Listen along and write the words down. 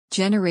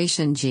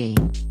Generation G.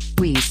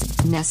 Weez,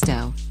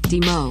 Nesto,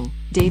 Demo,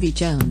 Davy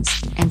Jones,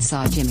 and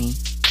Saw Jimmy.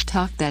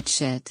 Talk that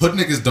shit. But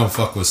niggas don't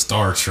fuck with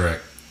Star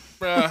Trek.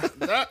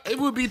 Bruh, it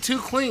would be too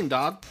clean,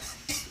 dog.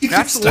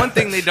 That's the one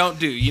thing they don't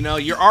do. You know,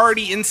 you're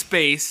already in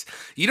space.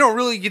 You don't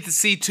really get to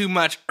see too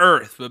much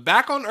Earth. But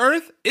back on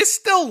Earth, it's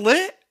still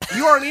lit.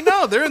 You already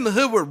know. They're in the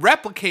hood with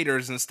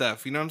replicators and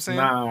stuff. You know what I'm saying?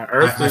 Nah,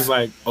 Earth is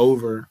like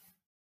over.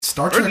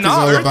 Star Trek is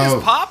all Earth about...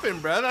 is popping,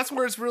 bro. That's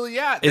where it's really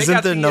at.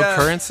 Isn't there no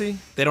currency?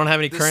 They don't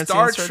have any currency in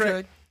Star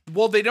Trek?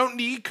 Well, they don't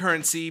need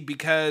currency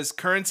because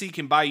currency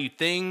can buy you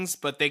things,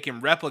 but they can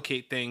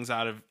replicate things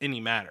out of any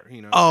matter.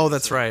 You know. Oh,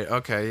 that's right.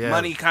 Okay, yeah.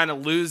 Money kind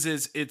of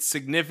loses its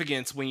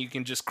significance when you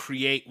can just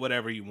create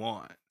whatever you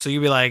want. So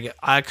you'd be like,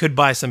 I could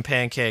buy some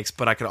pancakes,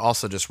 but I could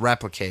also just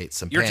replicate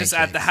some You're pancakes. just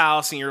at the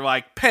house and you're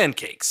like,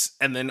 pancakes,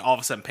 and then all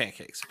of a sudden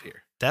pancakes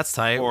appear. That's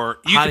tight. Or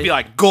you could be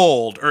like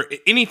gold, or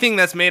anything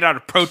that's made out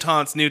of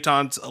protons,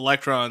 neutrons,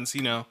 electrons,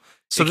 you know,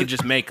 so you could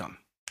just make them.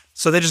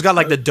 So they just got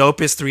like the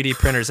dopest 3D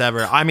printers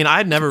ever. I mean,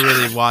 I'd never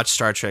really watched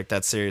Star Trek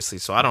that seriously,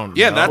 so I don't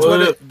know.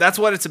 That's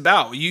what it's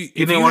about.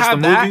 If you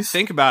have that, movies?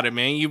 Think about it,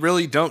 man. You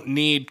really don't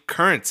need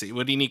currency.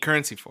 What do you need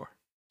currency for?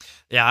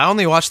 Yeah, I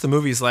only watched the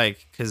movies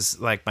because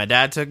my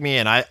dad took me,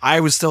 and I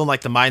was still in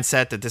like the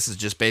mindset that this is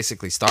just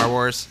basically Star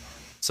Wars.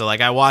 So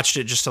like I watched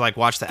it just to like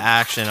watch the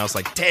action. I was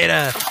like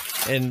Data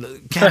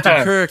and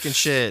Captain Kirk and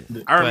shit.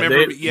 I remember,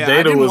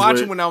 I didn't watch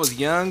it when I was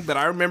young, but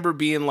I remember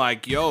being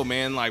like, "Yo,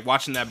 man!" Like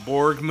watching that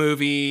Borg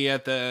movie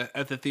at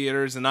the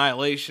theaters,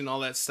 Annihilation, all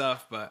that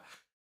stuff. But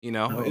you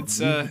know,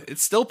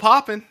 it's still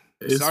popping.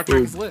 Star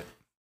Trek is lit.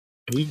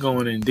 He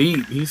going in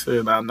deep. He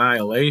said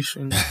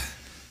Annihilation.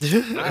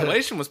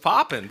 Annihilation was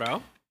popping,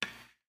 bro.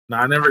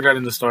 Nah, I never got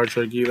into Star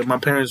Trek either. My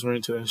parents were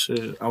into that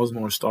shit. I was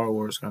more Star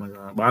Wars kind of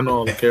guy, but I know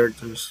all the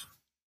characters.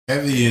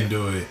 Heavy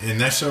into it,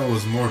 and that show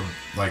was more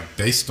like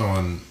based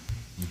on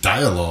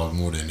dialogue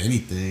more than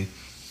anything.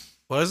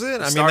 Was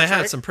it? I mean, they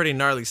had some pretty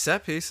gnarly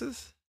set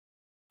pieces.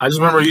 I just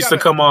remember it used to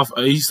come off.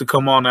 It used to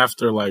come on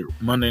after like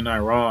Monday Night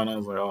Raw, and I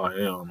was like, "Oh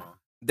hell no!"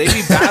 They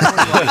be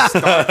battling like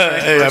Star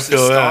Trek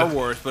versus Star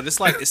Wars, but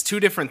it's two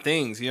different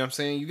things. You know what I'm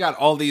saying? You got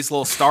all these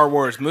little Star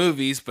Wars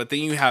movies, but then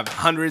you have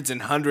hundreds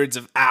and hundreds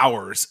of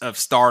hours of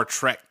Star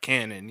Trek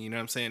canon. You know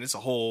what I'm saying? It's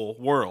a whole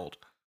world.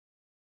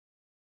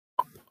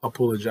 I'll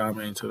pull a John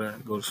Maine to that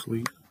and go to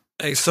sleep.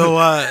 Hey, so who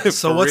had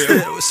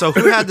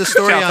the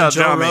story on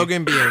Joe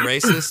Rogan being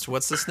racist?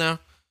 What's this now?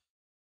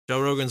 Joe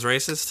Rogan's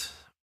racist?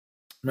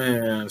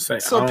 Man,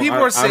 people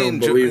are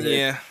saying,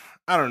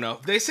 I don't know.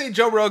 They say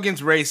Joe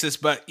Rogan's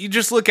racist, but you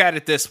just look at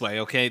it this way,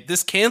 okay?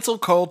 This cancel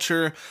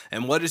culture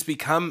and what has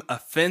become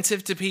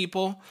offensive to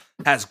people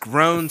has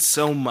grown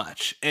so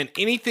much, and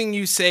anything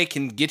you say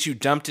can get you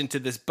dumped into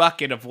this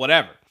bucket of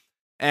whatever.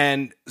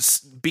 And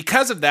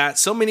because of that,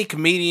 so many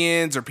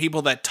comedians or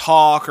people that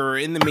talk or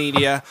in the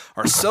media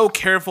are so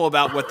careful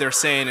about what they're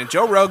saying. And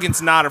Joe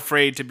Rogan's not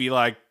afraid to be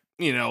like,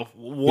 you know,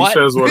 what? He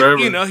says whatever.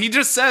 You know, he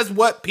just says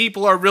what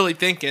people are really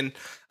thinking.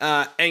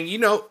 And, you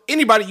know,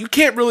 anybody, you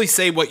can't really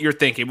say what you're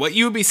thinking. What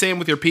you would be saying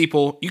with your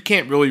people, you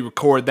can't really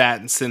record that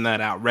and send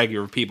that out.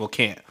 Regular people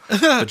can't.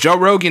 But Joe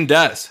Rogan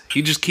does.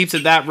 He just keeps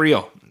it that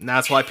real. And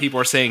that's why people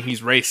are saying he's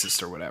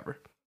racist or whatever.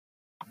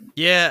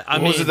 Yeah,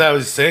 what was it that I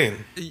was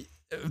saying?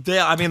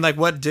 I mean, like,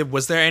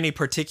 was there any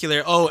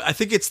particular? Oh, I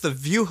think it's the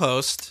View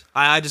host.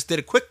 I just did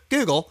a quick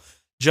Google.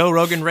 Joe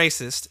Rogan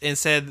racist, and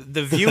said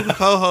the View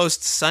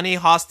co-host Sonny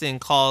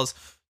Hostin calls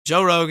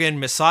Joe Rogan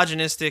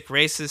misogynistic,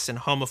 racist, and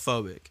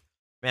homophobic.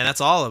 Man,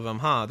 that's all of them,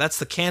 huh? That's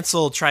the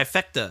cancel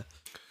trifecta.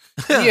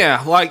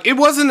 Yeah, like it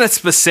wasn't a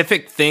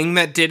specific thing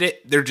that did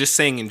it. They're just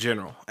saying in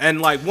general.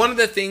 And like one of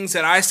the things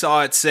that I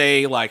saw it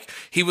say, like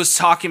he was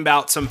talking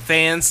about some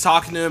fans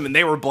talking to him and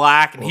they were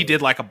black and he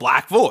did like a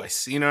black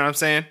voice. You know what I'm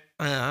saying?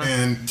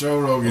 And Joe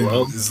Rogan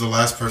is the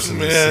last person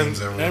that seems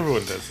ever.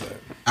 Everyone does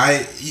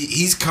that.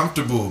 He's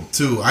comfortable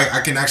too. I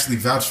can actually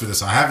vouch for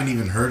this. I haven't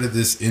even heard of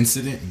this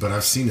incident, but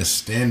I've seen a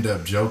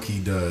stand-up joke he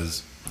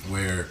does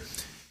where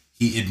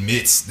he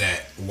admits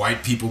that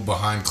white people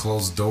behind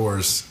closed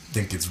doors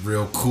think it's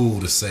real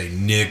cool to say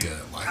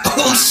nigga. Like,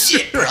 oh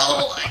shit, bro.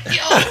 Like,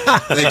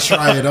 yo. They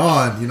try it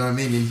on, you know what I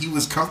mean? And he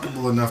was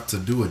comfortable enough to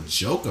do a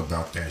joke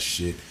about that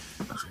shit.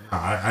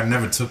 I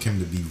never took him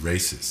to be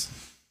racist.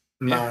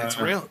 Yeah, it's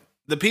real.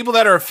 The people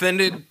that are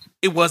offended,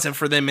 it wasn't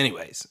for them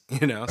anyways,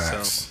 you know?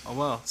 Facts. So, oh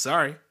well,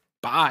 sorry.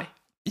 Bye.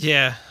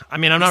 Yeah, I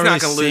mean, I'm not really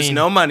going to lose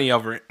no money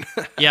over it.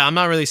 Yeah, I'm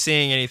not really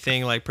seeing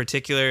anything like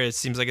particular. It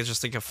seems like it's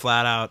just like a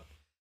flat out.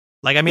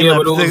 Like, I mean,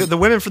 the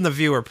women from The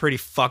View are pretty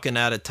fucking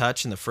out of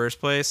touch in the first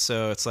place,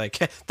 so it's like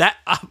that.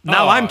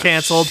 Now I'm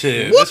canceled.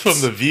 Shit. That's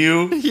from The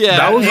View. Yeah,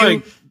 that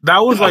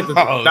was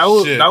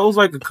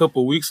like a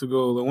couple weeks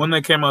ago. The one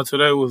that came out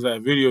today was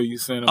that video you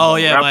sent. Oh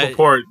yeah,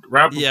 Rappaport.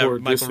 Yeah,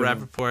 Michael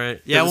Rappaport.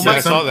 Yeah, well,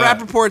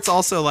 Rappaport's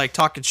also like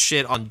talking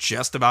shit on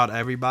just about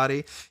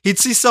everybody. He'd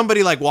see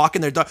somebody like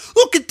walking their dog.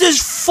 Look at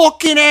this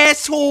fucking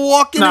asshole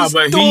walking his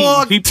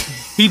dog.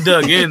 He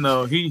dug in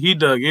though. He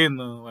dug in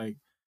though. Like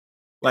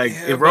Like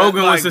if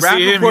Rogan was to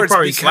see him, he'd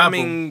probably slap him.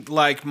 becoming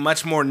like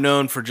much more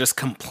known for just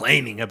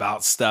complaining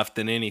about stuff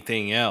than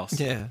anything else.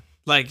 Yeah.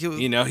 Like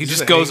he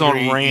just goes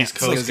on rants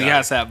because he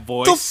has that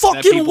voice. The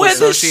fucking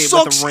weather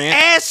sucks,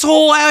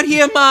 asshole out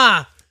here,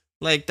 ma.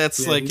 Like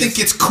that's like. Think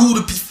it's cool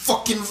to be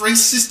fucking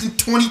racist in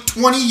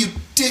 2020, you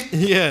dick.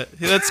 Yeah,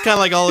 that's kind of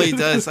like all he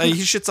does. He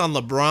shits on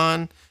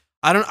LeBron.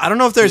 I don't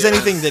know if there's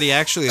anything that he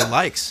actually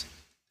likes.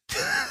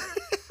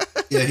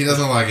 Yeah, he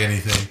doesn't like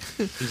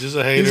anything. He's just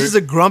a hater. He's just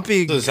a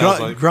grumpy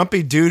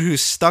dude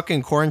who's stuck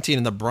in quarantine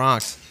in the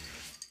Bronx.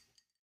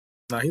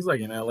 Nah, he's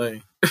like in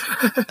L.A.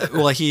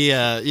 Well,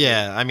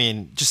 I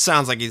mean, just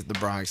sounds like he's in the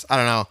Bronx. I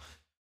don't know.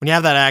 When you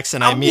have that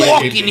accent, I'm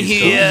walking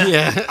here.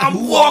 Yeah,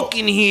 I'm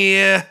walking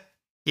here.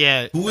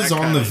 Yeah. Who is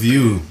on The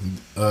View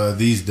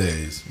these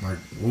days? Like,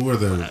 who are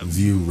the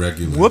View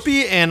regulars?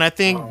 Whoopi and I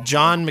think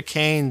John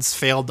McCain's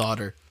failed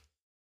daughter.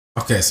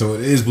 Okay, so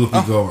it is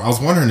Whoopi Goldberg. I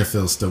was wondering if it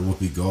was still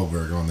Whoopi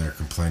Goldberg on there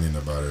complaining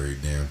about every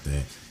damn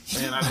thing.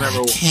 Man,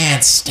 I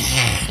can't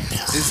stand.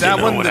 Is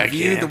that one The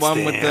View, the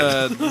one with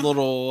the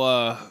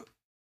little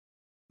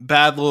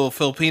bad little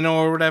Filipino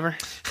or whatever?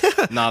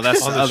 No,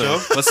 that's the other.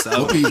 What's the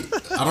other?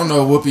 Whoopi, I don't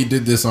know if Whoopi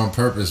did this on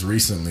purpose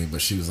recently, but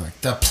she was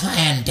like, the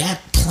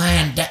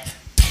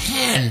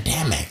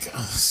pandemic.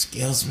 Oh,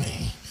 excuse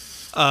me.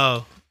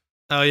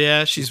 Oh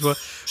yeah, she's woke.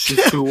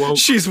 She's too woke.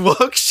 She's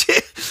woke.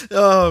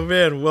 Oh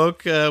man,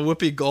 woke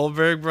Whoopi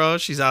Goldberg, bro.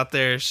 She's out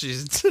there.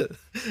 She's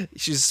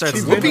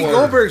starts. Whoopi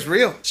Goldberg's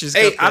real.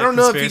 Hey, I don't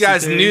know if you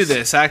guys knew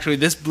this. Actually,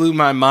 this blew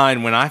my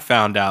mind when I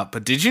found out.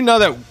 But did you know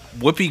that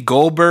Whoopi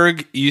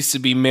Goldberg used to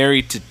be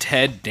married to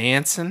Ted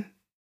Danson?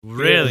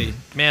 Really,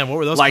 man? What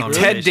were those? Like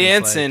Ted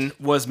Danson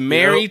was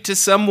married to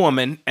some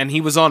woman, and he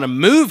was on a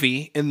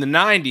movie in the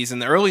 '90s, in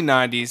the early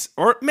 '90s,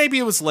 or maybe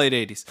it was late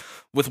 '80s,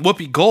 with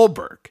Whoopi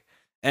Goldberg.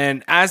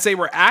 And as they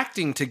were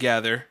acting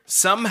together,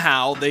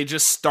 somehow they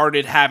just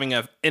started having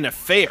an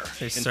affair.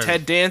 And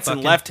Ted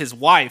Danson left his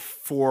wife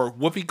for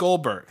Whoopi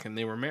Goldberg, and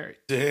they were married.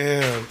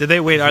 Damn. Did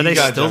they wait? Are they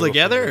still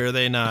together, or are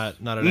they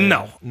not? Not at all?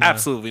 No,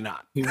 absolutely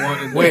not.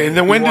 Wait, and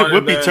then when did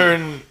Whoopi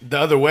turn the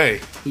other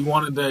way? He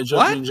wanted that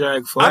jumping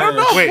jack flag. I don't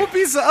know. Wait.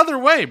 Whoopi's the other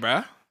way,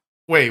 bruh.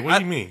 Wait, what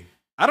do you mean?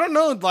 I don't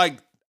know. Like,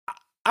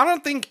 I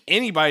don't think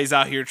anybody's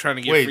out here trying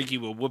to get freaky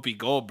with Whoopi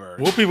Goldberg.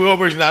 Whoopi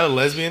Goldberg's not a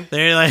lesbian?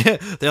 They're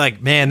like,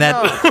 man, that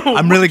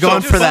I'm really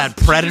going for that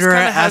predator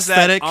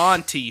aesthetic. That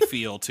auntie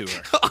feel to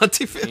her.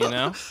 Auntie feel. You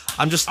know?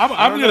 I'm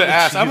gonna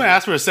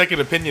ask for a second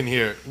opinion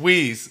here.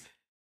 Wheeze,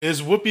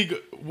 is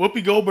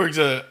Whoopi Goldberg's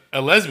a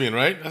lesbian,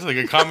 right? That's like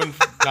a common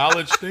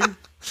knowledge thing.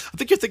 I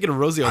think you're thinking of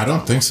Rosie O'Donnell. I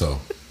don't think so.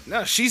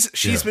 No,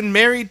 she's been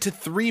married to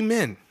 3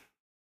 men.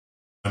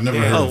 I've never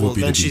heard of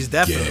Whoopi then to she's be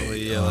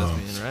definitely gay. a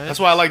lesbian, right? That's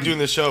why I like doing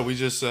this show. We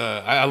just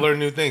I learned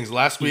new things.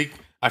 Last week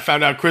I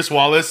found out Chris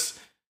Wallace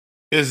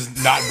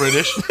is not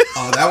British.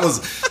 Oh, that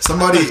was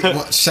somebody.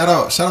 Shout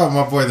out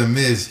my boy The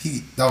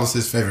Miz. That was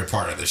his favorite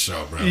part of the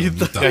show, bro. He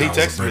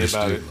texted me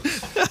about it.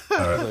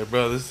 I was like,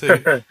 bro, this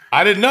thing.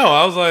 I didn't know.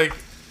 I was like,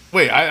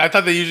 wait, I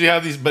thought they usually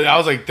have these, but I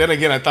was like, then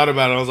again, I thought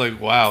about it. I was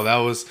like,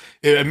 wow,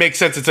 it makes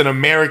sense. It's an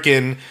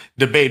American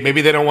debate.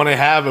 Maybe they don't want to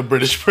have a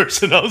British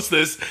person host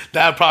this.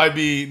 That'd probably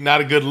be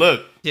not a good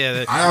look.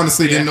 Yeah, I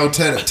honestly didn't know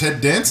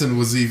Ted Danson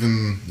was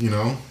even,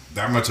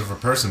 that much of a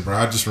person, bro.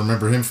 I just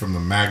remember him from the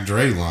Mac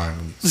Dre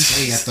line.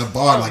 Stay at the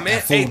bar like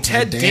that fool Hey,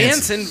 Ted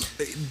Danson.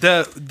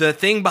 The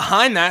thing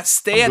behind that,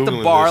 stay at the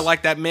bar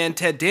like that man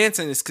Ted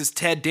Danson, is because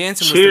Ted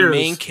Danson was the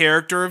main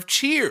character of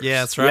Cheers.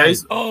 Yeah, that's right.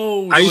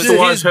 I used to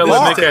watch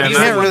Hella Nick at Night. You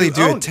can't really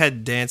do a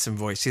Ted Danson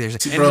voice either.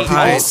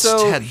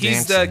 And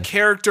he's the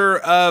character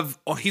of,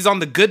 he's on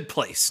The Good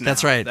Place now.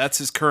 That's right. That's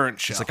his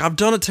current show. It's like, I've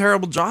done a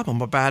terrible job.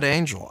 I'm a bad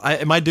angel.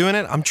 Am I doing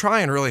it? I'm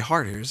trying really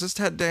hard here. Is this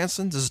Ted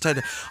Danson?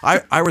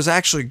 I was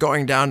actually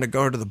going down to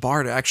go to the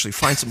bar to actually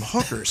find some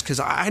hookers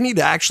because I need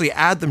to actually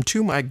add them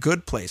to my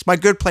good place. My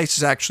good place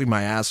is actually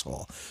my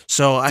asshole.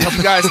 So I hope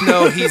you guys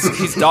know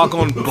he's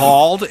doggone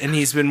bald and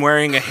he's been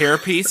wearing a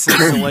hairpiece since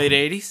the late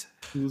 80s.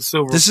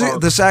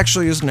 This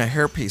actually isn't a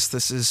hairpiece.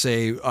 This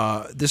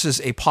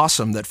is a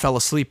possum that fell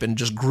asleep and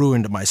just grew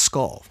into my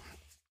skull.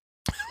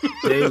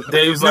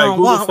 Dave's like,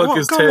 who the fuck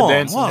is Ted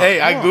Danson? Hey,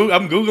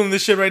 I'm Googling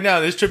this shit right now.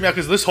 This tripped me out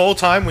because this whole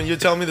time when you're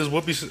telling me this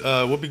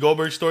Whoopi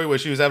Goldberg story where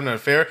she was having an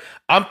affair,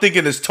 I'm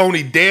thinking it's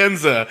Tony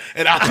Danza,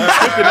 and I'm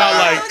tripping out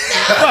like,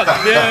 fuck,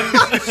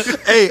 man.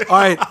 Hey, all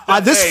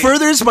right. This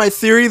furthers my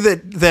theory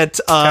that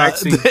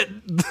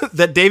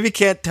Davey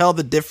can't tell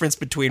the difference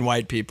between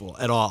white people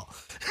at all.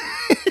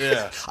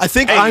 Yeah, I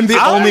think I'm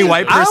the only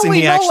white person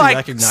he actually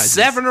recognizes.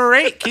 7 or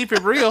 8. Keep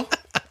it real.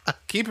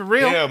 Keep it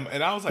real. Damn,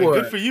 and I was like,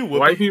 good for you, Whoopi.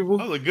 White people?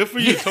 I was like, good for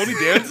you, Tony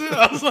Danza.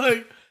 I was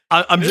like,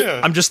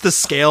 I'm just the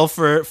scale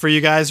for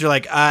you guys. You're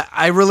like,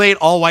 I relate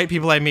all white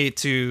people I meet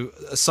to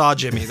Saw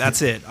Jimmy.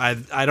 That's it.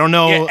 I don't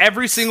know. Yeah,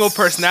 every single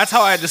person. That's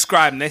how I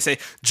describe them. They say,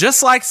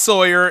 just like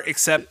Sawyer,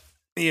 except,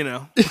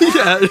 Yeah,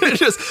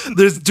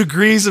 there's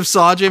degrees of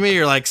Saw Jimmy.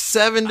 You're like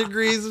 7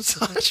 degrees of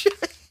Saw Jimmy.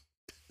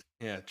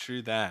 Yeah,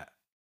 true that.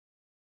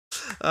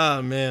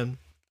 Oh, man.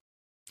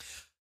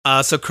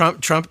 So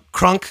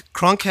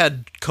Crunk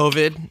had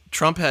COVID.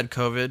 Trump had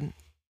COVID.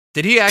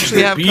 Did he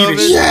actually have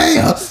COVID?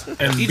 Yeah.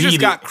 He just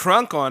got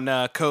crunk on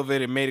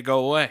COVID and made it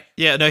go away.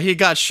 Yeah, no, he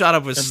got shot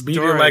up with And steroids. beat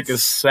it like a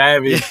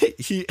savage.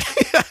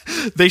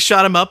 They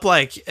shot him up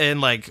like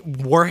in like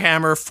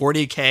Warhammer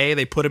 40K.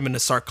 They put him in a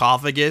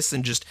sarcophagus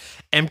and just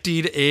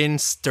emptied in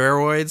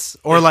steroids,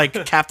 or like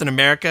Captain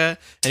America,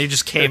 and he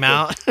just came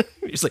out.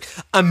 He's like,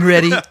 "I'm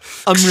ready.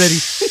 I'm ready."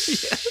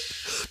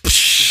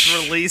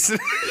 Just release it.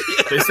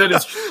 They said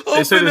it's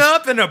Open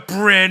up and a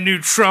brand new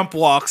Trump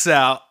walks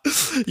out.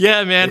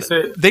 Yeah, man.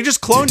 They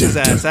just cloned his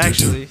ass.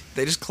 Actually,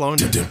 they just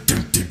cloned him.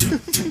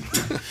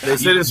 They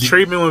said his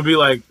treatment would be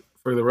like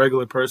for the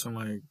regular person,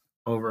 like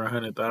over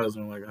 $100,000,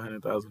 like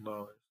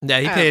 $100,000. Yeah,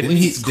 he paid. Didn't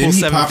he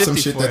pop some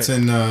 $750 shit for that's it.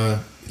 in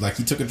like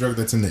he took a drug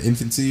that's in the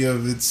infancy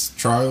of its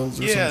trials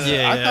or something?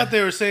 Yeah, I thought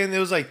they were saying it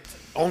was like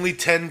only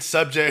 10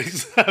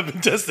 subjects have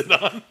been tested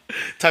on,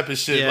 type of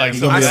shit. Yeah, like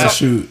He's gonna be like,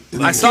 shoot.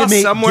 I saw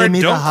somewhere, give me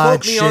the don't hard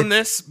quote me shit. on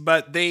this,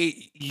 but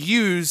they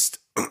used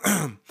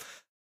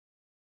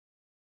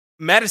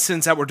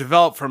medicines that were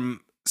developed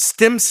from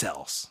stem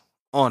cells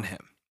on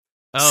him.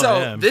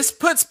 So this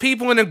puts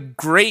people in a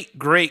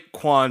great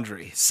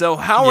quandary. So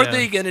how are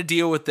they going to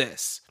deal with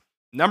this?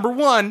 Number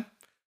one,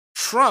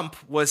 Trump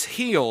was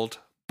healed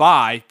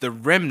by the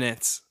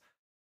remnants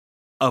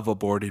of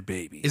aborted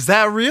babies. Is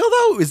that real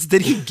though?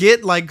 Did he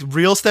get like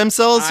real stem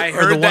cells, I or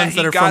heard the ones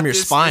that are from your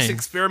this spine?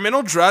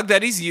 experimental drug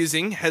that he's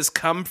using has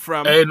come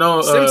from Hey,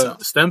 no, stem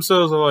cells. stem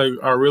cells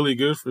are really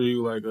good for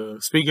you. Like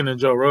speaking of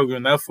Joe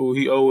Rogan, that fool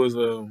he always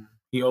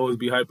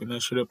be hyping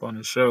that shit up on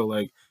his show.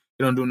 Like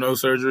he don't do no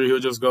surgery. He'll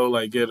just go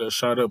like get a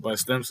shot up by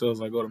stem cells,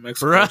 like go to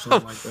Mexico or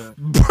something like that.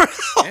 Bro,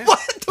 Yeah. what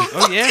the fuck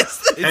Oh yeah,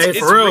 is that? Hey,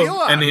 for real.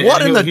 out And here.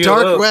 What in the he'll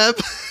dark up. web?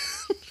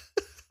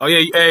 Oh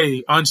yeah,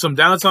 hey, on some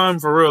downtime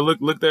for real.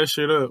 Look that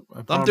shit up.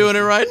 I'm doing it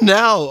right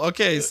now.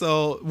 Okay,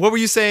 so what were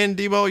you saying,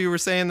 Debo? You were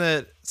saying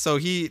that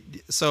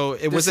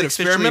it was an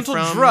experimental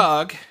from...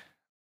 drug.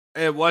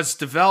 It was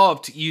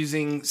developed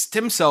using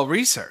stem cell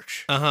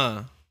research.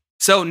 Uh-huh.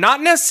 So not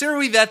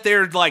necessarily that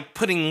they're like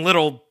putting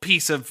little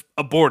piece of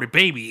aborted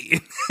baby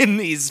in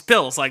these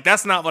pills. Like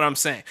that's not what I'm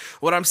saying.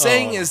 What I'm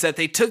saying is that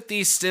they took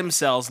these stem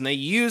cells and they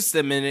used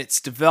them in its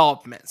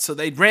development. So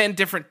they ran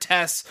different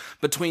tests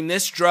between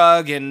this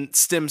drug and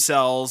stem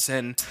cells,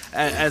 and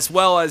as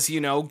well as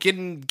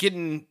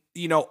getting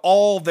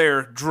all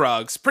their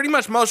drugs. Pretty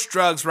much most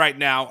drugs right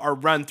now are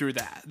run through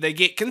that. They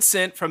get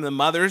consent from the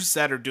mothers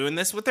that are doing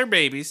this with their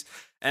babies.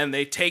 And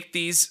they take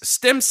these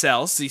stem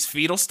cells, these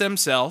fetal stem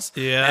cells,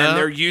 and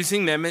they're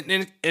using them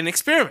in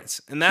experiments.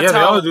 And that's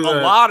how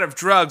a lot of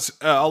drugs,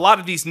 a lot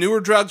of these newer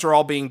drugs are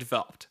all being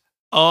developed.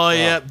 Oh,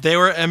 yeah. They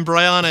were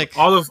embryonic.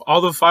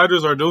 All the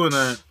fighters are doing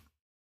that.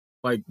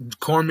 Like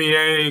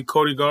Cormier,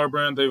 Cody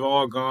Garbrandt, they've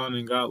all gone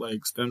and got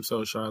like stem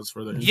cell shots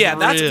for their. Yeah,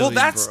 that's bro.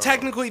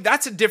 technically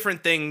that's a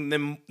different thing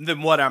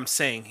than what I'm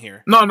saying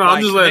here. No, like,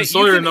 I'm just letting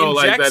Sawyer know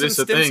like that it's is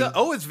a thing.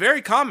 Oh, it's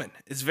very common.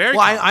 It's very.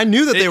 common. I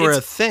knew that they were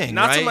a thing.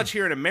 Not right? so much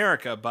here in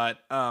America, but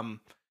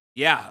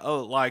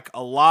like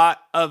a lot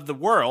of the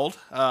world,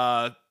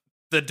 the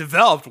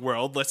developed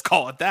world, let's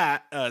call it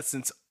that,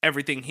 since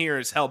everything here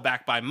is held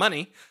back by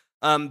money.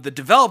 The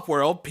developed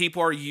world,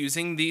 people are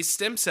using these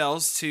stem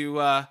cells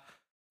to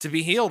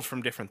be healed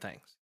from different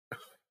things.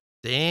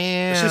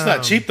 Damn. It's just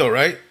not cheap though,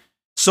 right?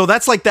 So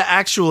that's like the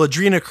actual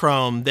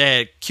adrenochrome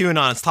that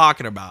QAnon's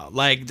talking about.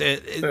 Like,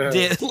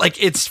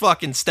 like it's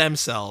fucking stem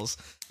cells,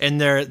 and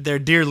their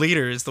dear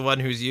leader is the one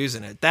who's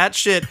using it. That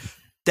shit.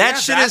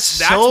 That's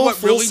so what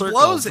full really circle,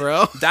 blows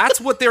bro. it. That's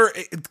what they're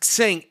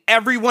saying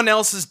everyone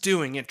else is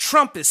doing, and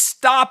Trump is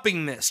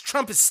stopping this.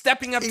 Trump is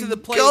stepping up to the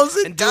plate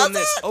and doing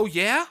this. Oh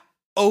yeah?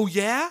 Oh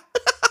yeah?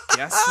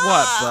 Guess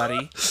what,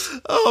 buddy?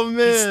 Oh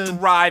man. He's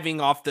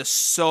thriving off the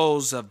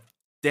souls of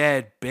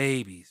dead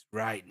babies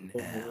right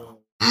now.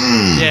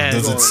 Yeah.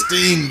 Does it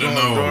sting to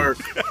know?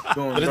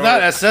 But it's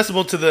not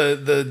accessible to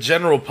the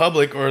general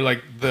public or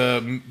like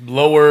the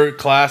lower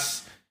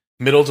class,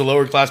 middle to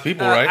lower class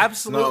people, right?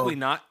 Absolutely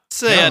not.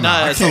 So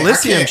yeah, it's a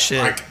lithium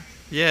shit.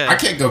 Yeah. I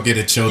can't go get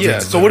a children's. Yeah.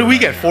 So what do we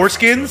get?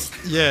 Foreskins?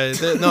 Yeah.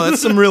 No,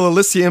 that's some real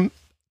lithium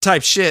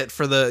type shit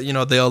for the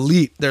the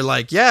elite. They're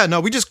like, yeah, no,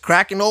 we just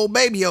crack an old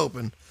baby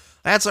open.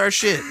 That's our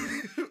shit.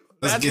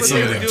 That's what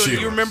they were doing. Do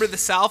you remember the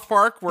South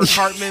Park where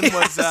Cartman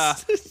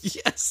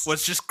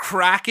was just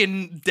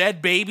cracking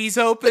dead babies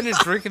open and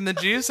drinking the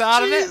juice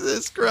out of it?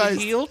 Jesus Christ.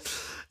 Healed?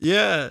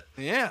 Yeah.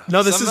 Yeah.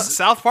 No, this is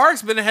South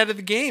Park's been ahead of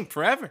the game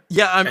forever.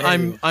 Yeah,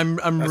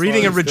 I'm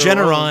reading a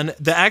Regeneron.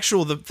 The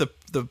actual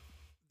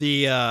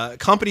the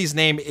company's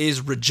name is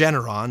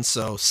Regeneron,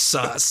 so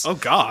sus. Oh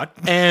God.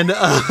 And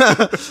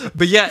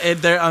but yeah,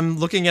 I'm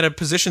looking at a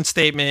position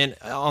statement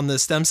on the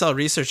stem cell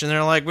research, and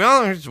they're like,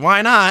 well,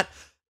 why not?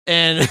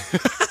 And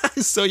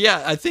so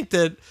yeah, I think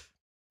there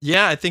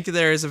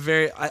is a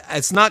very.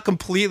 It's not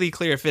completely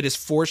clear if it is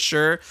for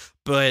sure,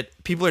 but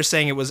people are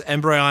saying it was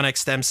embryonic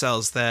stem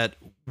cells that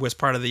was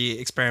part of the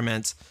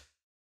experiment.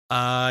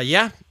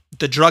 Yeah.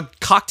 the drug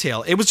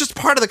cocktail. It was just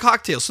part of the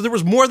cocktail. So there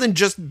was more than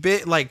just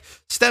like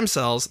stem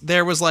cells.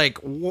 There was like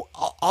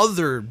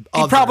other.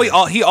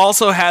 He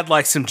also had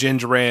like some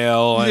ginger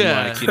ale and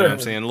like, you know what I'm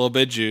saying, a little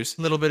bit of juice.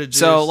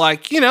 So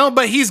like, you know,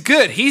 but he's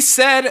good. He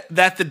said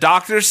that the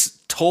doctors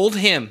told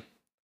him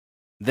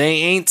they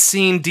ain't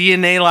seen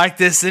DNA like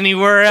this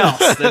anywhere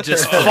else. They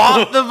just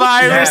fought the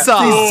virus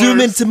off. They zoom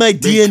into my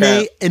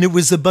DNA, and it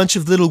was a bunch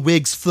of little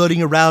wigs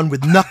floating around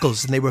with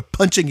knuckles, and they were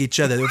punching each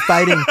other. They were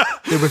fighting.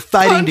 They were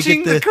fighting to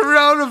get the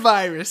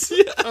coronavirus.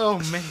 Yeah. Oh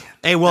man.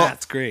 Hey, well,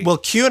 that's great. Well,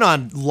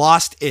 QAnon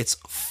lost its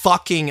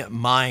fucking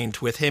mind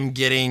with him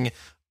getting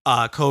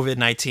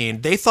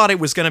COVID-19. They thought it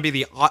was going to be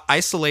the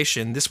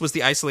isolation. This was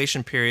the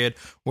isolation period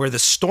where the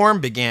storm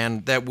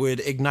began that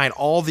would ignite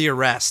all the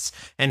arrests.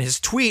 And his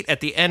tweet at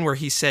the end where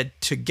he said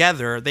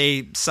together,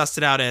 they sussed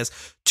it out as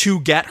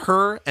to get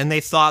her. And they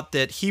thought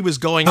that he was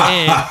going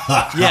in.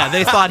 Yeah,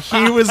 they thought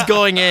he was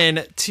going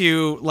in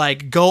to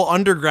like go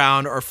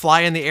underground or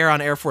fly in the air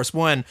on Air Force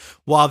One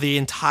while the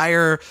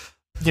entire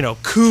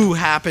coup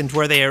happened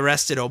where they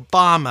arrested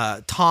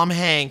Obama, Tom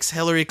Hanks,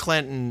 Hillary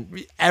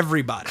Clinton,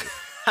 everybody.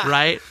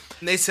 Right?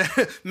 And they said,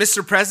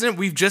 Mr. President,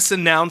 we've just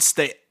announced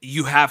that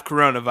you have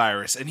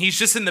coronavirus. And he's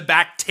just in the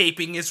back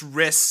taping his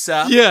wrists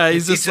up. Yeah,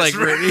 he's just like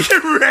ready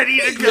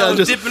to go,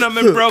 dipping them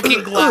in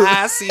broken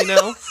glass, you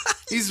know?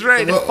 He's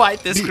ready to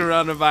fight this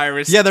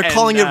coronavirus. Yeah, they're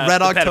calling it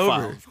Red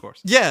October. Of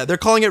course. Yeah, they're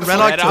calling it Red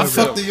October. The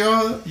fuck do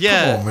y'all?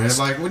 Yeah. Come on, man.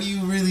 Like, what do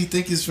you really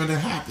think is going to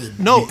happen?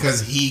 No.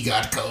 Because he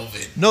got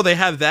COVID. No, they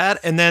have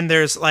that. And then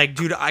there's like,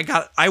 dude,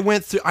 I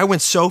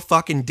went so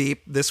fucking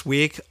deep this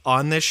week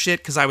on this shit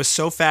because I was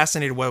so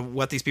fascinated with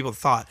what these people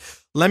thought.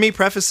 Let me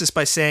preface this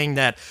by saying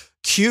that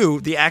Q,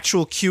 the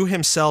actual Q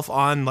himself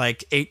on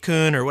like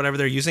 8kun or whatever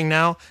they're using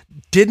now,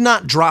 did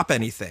not drop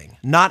anything.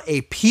 Not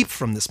a peep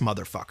from this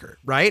motherfucker,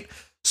 right?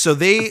 So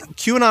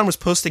QAnon was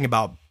posting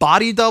about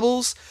body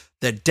doubles,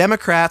 that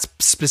Democrats,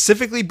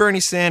 specifically Bernie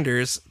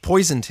Sanders,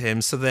 poisoned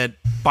him so that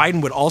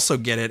Biden would also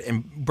get it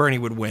and Bernie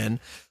would win.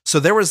 So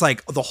there was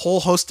like the whole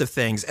host of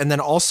things. And then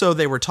also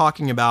they were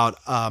talking about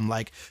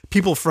like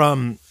people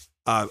from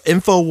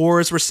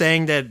InfoWars were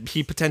saying that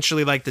he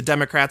potentially, like the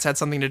Democrats had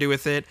something to do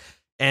with it.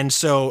 And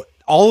so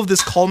all of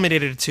this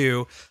culminated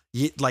to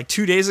like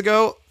 2 days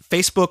ago,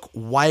 Facebook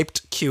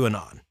wiped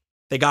QAnon.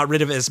 They got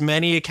rid of as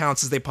many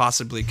accounts as they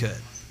possibly could.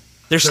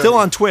 They're still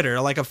on Twitter.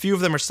 Like a few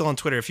of them are still on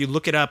Twitter. If you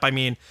look it up, I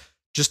mean,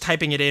 just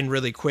typing it in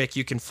really quick,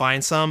 you can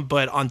find some.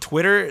 But on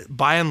Twitter,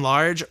 by and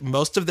large,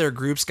 most of their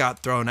groups got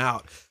thrown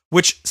out,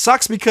 which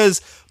sucks because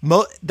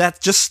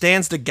that just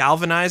stands to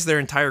galvanize their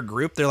entire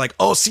group. They're like,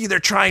 oh, see, they're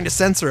trying to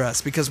censor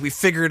us because we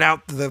figured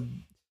out the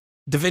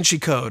Da Vinci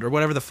Code or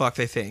whatever the fuck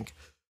they think.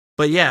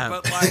 But yeah.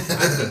 But like,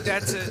 I think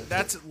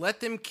that's let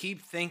them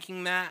keep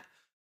thinking that.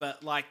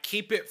 But like,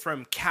 keep it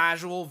from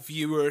casual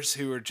viewers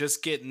who are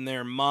just getting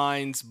their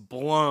minds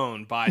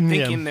blown by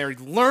thinking they're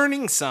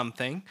learning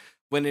something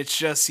when it's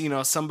just,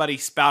 somebody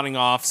spouting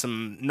off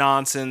some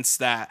nonsense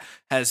that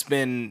has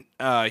been,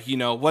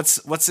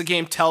 what's the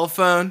game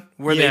Telephone,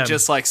 where they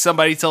just like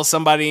somebody tells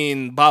somebody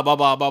and blah, blah,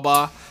 blah, blah,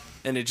 blah.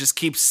 And it just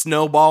keeps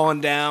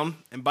snowballing down.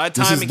 And by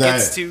the time it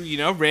gets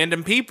to,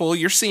 random people,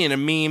 you're seeing a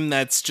meme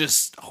that's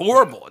just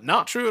horrible.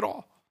 Not true at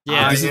all.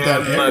 Yeah, this is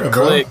that era,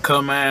 click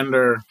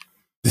commander.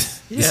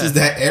 This is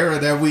that era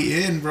that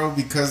we in, bro,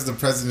 because the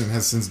president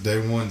has since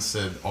day one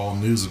said all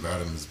news about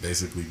him has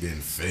basically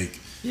been fake.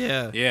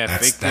 Yeah.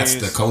 That's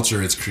the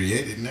culture it's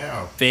created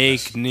now.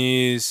 Fake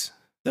news.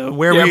 But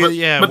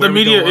the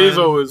media is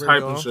always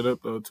hyping shit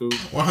up though too.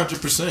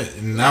 100%.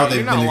 And now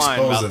they've been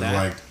exposed and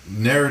like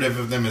narrative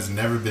of them has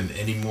never been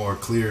any more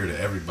clear to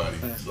everybody.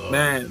 So.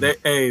 Man,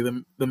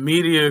 the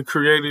media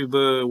created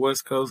the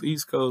West Coast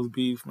East Coast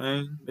beef,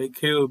 man. They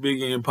killed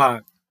Biggie and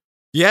Pac.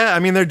 Yeah, I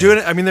mean they're doing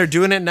it. They're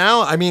doing it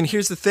now. I mean,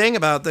 here's the thing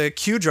about the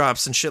Q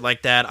drops and shit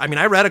like that. I mean,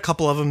 I read a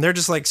couple of them. They're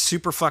just like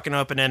super fucking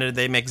open ended.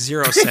 They make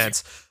zero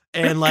sense.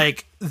 And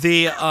like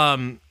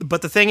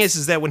but the thing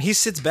is that when he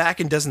sits back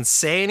and doesn't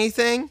say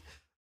anything,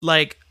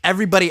 like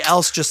everybody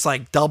else just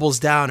like doubles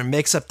down and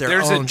makes up their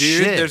own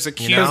shit. There's a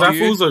Q dude. Because that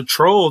fool's a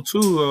troll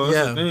too.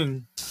 That's the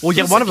thing. Well,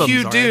 yeah, one of them.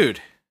 Q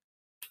dude.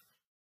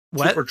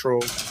 What? Super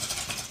troll.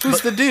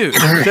 Who's the dude?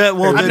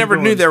 I never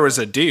knew there was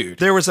a dude.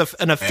 There was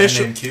an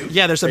official.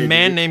 Yeah, there's a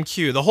man named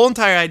Q. The whole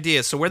entire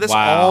idea. So where this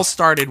all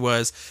started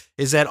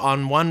is that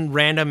on one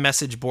random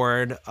message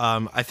board,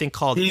 I think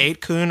called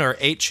 8kun or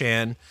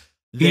 8chan.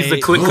 He's the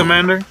click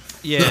commander.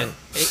 Yeah.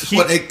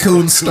 What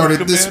 8kun started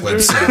this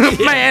website?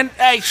 Man,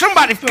 hey,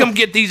 somebody come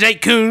get these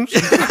 8kuns.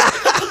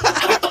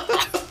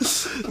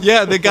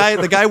 Yeah, the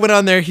guy went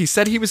on there. He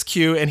said he was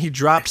Q, and he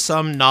dropped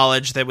some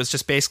knowledge that was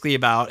just basically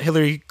about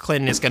Hillary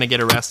Clinton is going to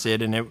get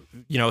arrested, and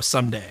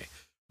someday,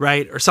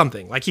 right, or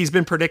something. Like he's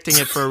been predicting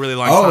it for a really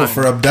long time. Oh,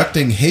 for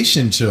abducting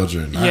Haitian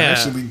children. I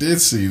actually did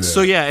see that.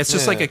 So yeah, it's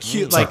just like a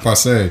cute, like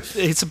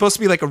it's supposed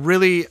to be like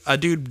a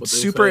dude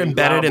super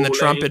embedded in the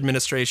Trump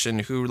administration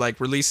who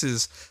like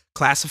releases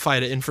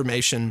classified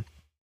information,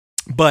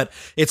 but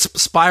it's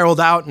spiraled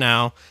out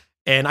now.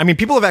 And I mean,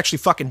 people have actually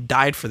fucking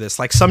died for this.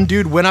 Like some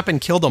dude went up and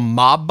killed a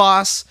mob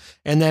boss,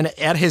 and then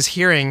at his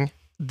hearing,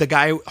 the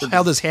guy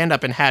held his hand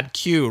up and had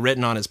Q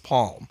written on his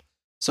palm.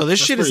 So this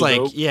shit is like,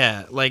 dope.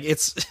 Yeah, like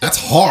that's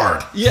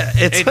hard. Yeah,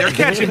 it's they're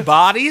catching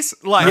bodies.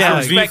 Like I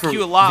respect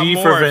Q a lot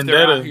more if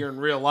they're out here in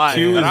real life.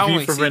 Q but I V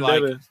only for see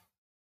Vendetta.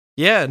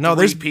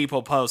 there's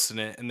people posting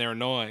it and they're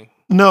annoying.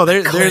 No,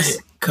 there's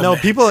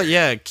people.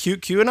 Yeah,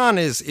 QAnon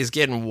is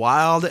getting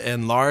wild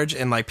and large,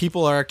 and like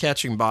people are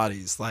catching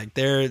bodies. Like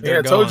they're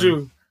I told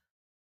you.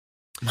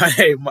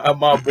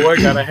 My boy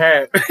got a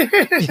hat.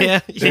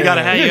 Yeah, you got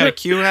a hat. You got a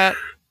Q hat.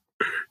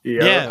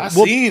 Yeah,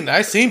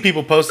 I seen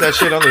people post that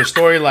shit on their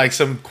story, like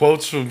some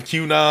quotes from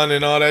QAnon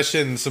and all that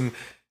shit, and some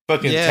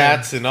fucking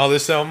tats and all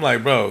this stuff. I'm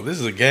like, bro, this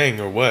is a gang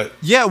or what?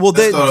 Yeah, well,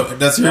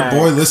 that's your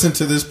boy. Listen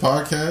to this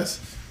podcast.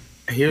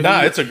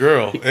 Nah, it's a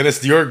girl, and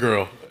it's your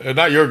girl.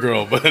 Not your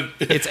girl, but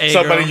it's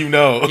somebody girl. you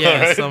know.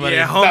 Yeah, right? somebody.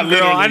 Yeah,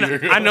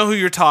 homegirl. I know who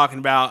you're talking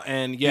about,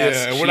 and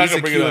yes, we're not gonna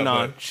she's bring a it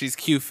up, QAnon. She's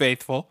Q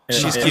faithful.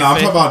 She's Q faithful.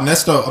 I'm talking about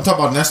Nesto. I'm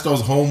talking about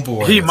Nesto's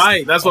homeboy. He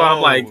might. That's why I'm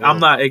like, I'm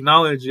not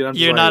acknowledging. I'm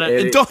You're not.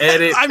 edit.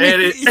 I mean,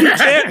 edit. you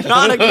can't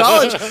not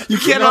acknowledge. You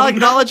cannot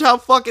acknowledge how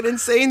fucking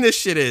insane this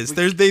shit is.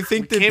 They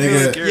think that. I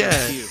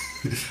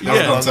was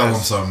gonna tell him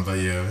something,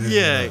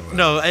 but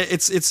no,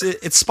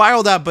 it's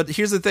spiraled out. But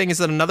here's the thing: is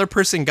that another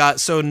person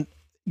got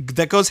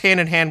that goes hand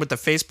in hand with the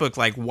Facebook,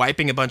 like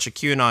wiping a bunch of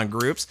QAnon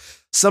groups.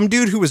 Some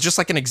dude who was just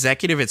like an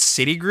executive at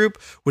Citigroup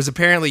was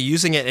apparently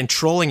using it and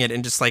trolling it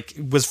and just like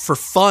was for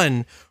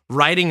fun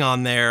writing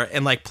on there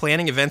and like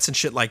planning events and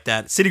shit like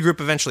that. Citigroup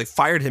eventually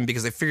fired him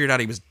because they figured out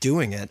he was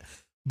doing it.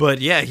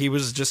 But yeah, he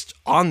was just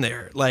on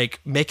there,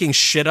 like making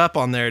shit up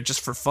on there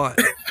just for fun.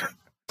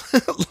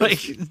 Like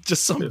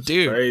just some it's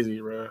dude. Crazy,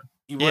 bro.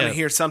 You want to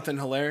hear something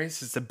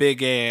hilarious? It's a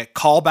big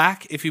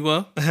callback, if you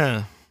will.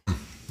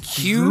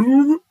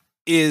 Q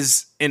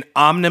is an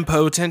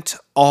omnipotent,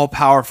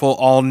 all-powerful,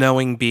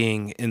 all-knowing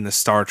being in the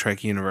Star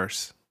Trek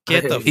universe.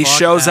 He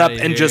shows up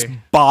and just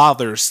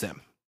bothers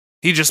them.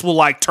 He just will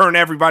like turn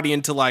everybody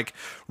into like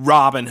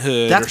Robin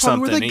Hood or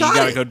something, and you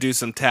gotta go do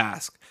some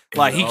task.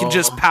 Like he can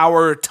just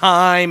power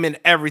time and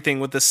everything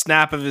with the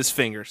snap of his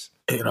fingers.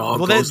 It all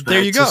goes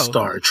back to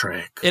Star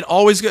Trek. It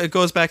always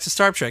goes back to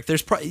Star Trek.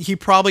 He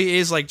probably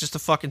is like just a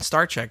fucking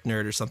Star Trek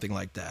nerd or something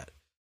like that.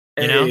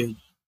 You know?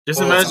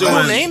 Just imagine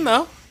cool name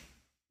though.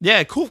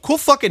 Yeah, cool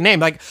fucking name.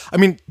 Like, I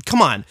mean,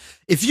 come on.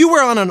 If you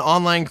were on an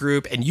online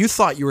group and you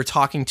thought you were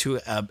talking to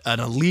an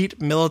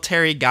elite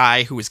military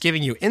guy who was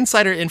giving you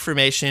insider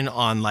information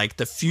on like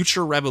the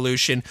future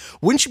revolution,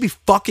 wouldn't you be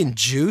fucking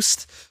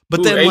juiced?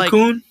 But then like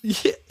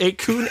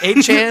A-Kun,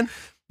 A-Chan.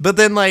 But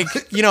then like,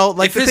 you know,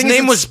 like if his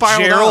name was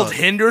Gerald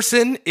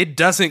Henderson, it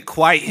doesn't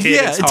quite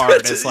hit as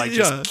hard as like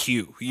just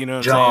Q. You know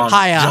what I'm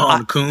saying? Hi,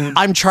 John Kuhn.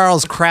 I'm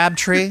Charles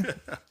Crabtree.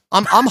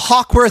 I'm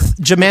Hawkworth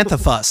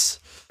Jamanthopus.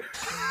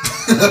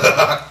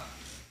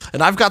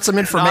 And I've got some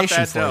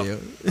information for you.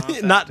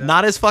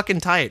 Not as fucking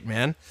tight,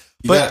 man.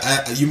 But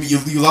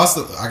you lost.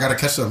 I gotta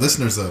catch the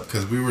listeners up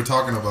because we were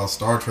talking about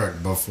Star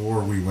Trek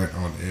before we went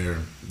on air.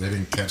 They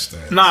didn't catch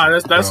that. Nah,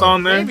 that's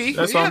on there. Maybe.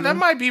 That's on that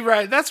might be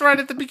right. That's right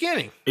at the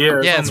beginning.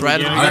 Yeah, it's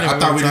right at the beginning. I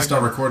thought we didn't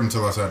start recording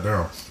until I sat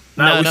down.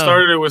 No, we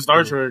started it with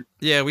Star Trek.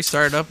 Yeah, we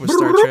started up with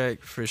Star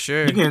Trek for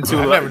sure. I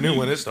never knew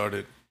when it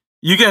started.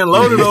 You getting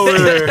loaded over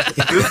there?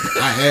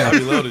 I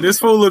am loaded. This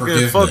fool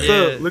looking fucked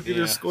up. Look at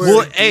this square.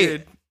 Well,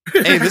 hey,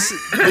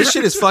 this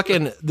shit is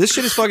fucking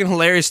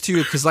hilarious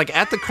too. Because like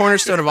at the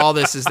cornerstone of all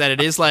this is that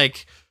it is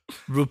like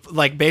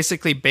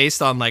basically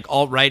based on like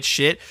alt-right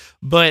shit.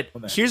 But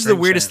here's the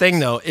weirdest thing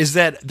though, is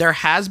that there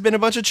has been a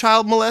bunch of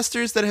child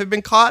molesters that have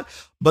been caught,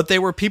 but they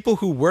were people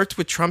who worked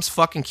with Trump's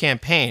fucking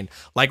campaign.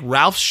 Like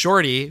Ralph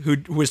Shorty, who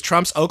was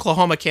Trump's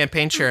Oklahoma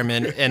campaign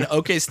chairman and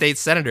OK State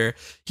senator.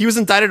 He was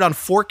indicted on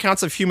 4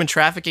 counts of human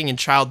trafficking and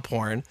child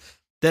porn.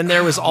 Then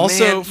there was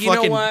also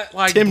fucking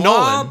like Tim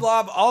Nolan.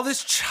 All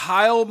this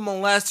child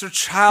molester,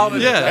 child.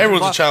 Yeah,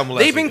 everyone's a child molester.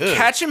 They've been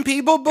catching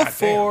people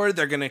before.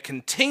 They're going to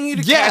continue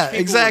to catch people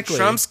exactly.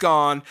 when Trump's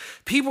gone.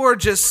 People are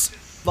just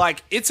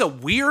like, it's a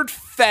weird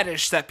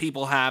fetish that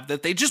people have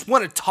that they just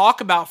want to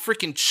talk about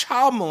freaking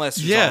child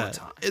molesters all the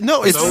time.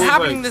 No, it's been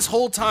happening this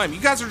whole time.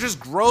 You guys are just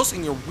gross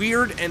and you're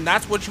weird, and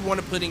that's what you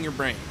want to put in your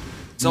brain.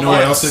 So you know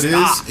what else it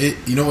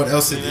is? You know what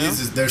else it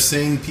is? Is they're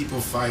saying people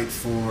fight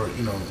for,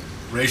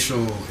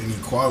 racial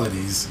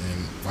inequalities,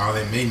 and while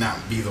they may not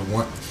be the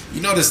one,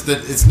 you notice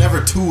that it's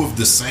never two of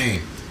the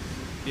same.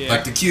 Yeah.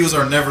 Like the Qs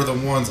are never the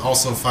ones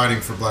also fighting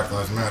for Black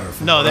Lives Matter.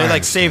 No, they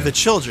like save the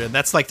children.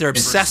 That's like they're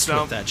obsessed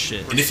with that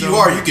shit. And if you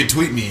are, you can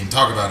tweet me and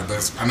talk about it.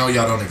 But I know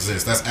y'all don't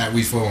exist. That's at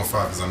We415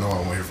 because I know I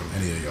won't hear from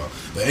any of y'all.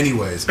 But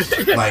anyways,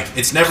 like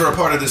it's never a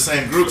part of the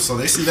same group. So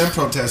they see them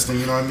protesting.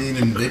 You know what I mean?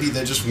 And maybe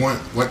they just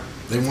want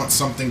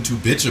something to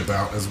bitch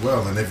about as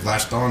well, and they've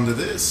latched on to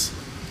this.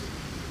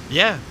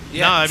 Yeah,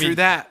 true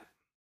that.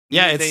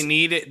 Yeah, they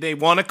need it. They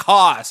want a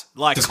cause.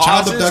 Like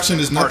child abduction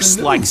is nothing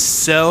new. Like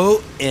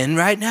so in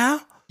right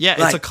now. Yeah,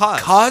 Like, it's a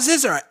cause.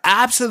 Causes are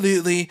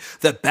absolutely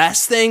the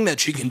best thing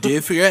that you can do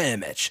for your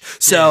image.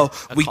 So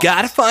we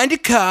got to find a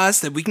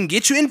cause that we can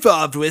get you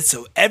involved with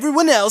so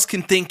everyone else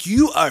can think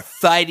you are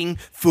fighting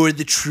for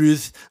the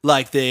truth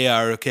like they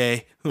are,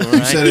 okay? All right?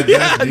 You said it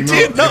best, Demo.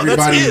 Dude, no,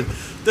 everybody that's it.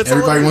 That's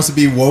everybody wants to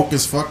be woke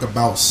as fuck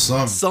about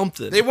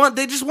something.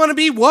 They just want to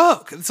be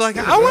woke. It's like,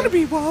 I want to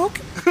be woke.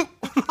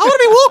 I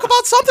want to be woke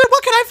about something.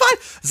 What can I find?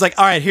 It's like,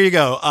 all right, here you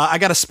go. I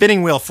got a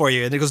spinning wheel for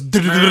you. And it goes,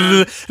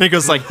 and it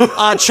goes like,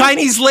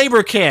 Chinese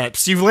labor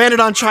camps. You've landed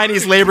on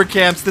Chinese labor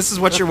camps. This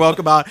is what you're woke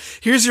about.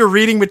 Here's your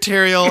reading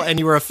material, and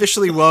you are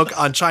officially woke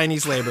on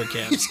Chinese labor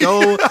camps.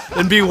 Go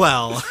and be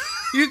well.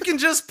 You can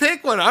just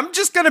pick one. I'm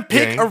just gonna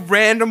pick a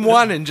random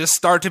one and just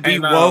start to be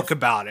woke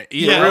about it.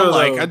 You know,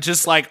 like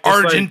just like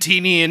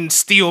Argentinian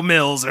steel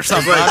mills or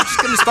something. I'm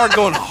just gonna start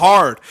going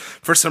hard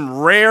for some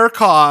rare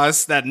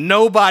cause that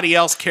nobody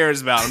else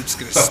cares about. I'm just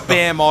gonna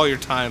spam all your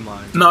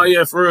timeline. No,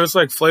 yeah, for real, it's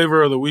like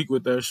flavor of the week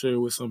with that shit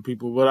with some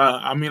people. But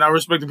I mean, I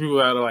respect the people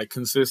that are like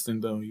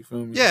consistent though. You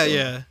feel me? Yeah, so.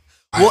 yeah.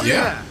 Well,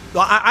 yeah.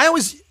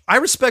 I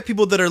respect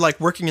people that are like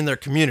working in their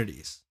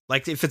communities.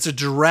 Like if it's a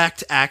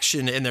direct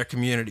action in their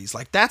communities,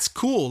 like that's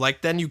cool.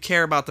 Like then you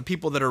care about the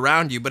people that are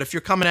around you. But if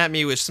you're coming at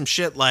me with some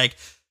shit like,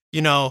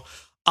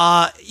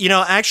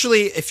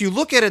 actually, if you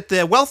look at it,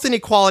 the wealth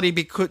inequality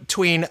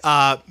between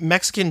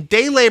Mexican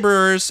day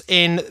laborers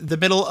in the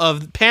middle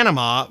of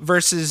Panama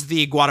versus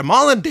the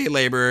Guatemalan day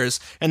laborers,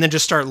 and then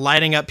just start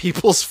lighting up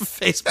people's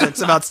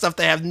Facebooks about stuff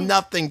they have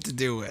nothing to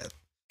do with.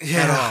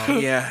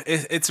 Yeah,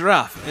 it's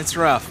rough. It's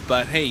rough.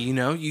 But hey,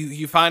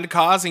 you find a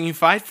cause and you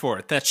fight for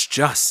it. That's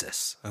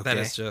justice. Okay? That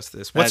is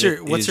justice. What's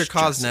your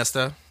cause,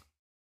 Nesta?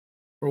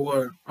 For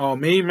what? Oh,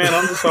 me, man.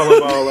 I'm just all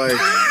about like.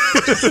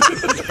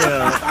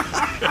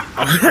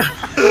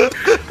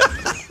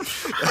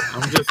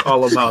 I'm just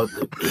all about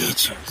the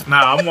bitches.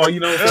 Nah, I'm all. You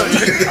know,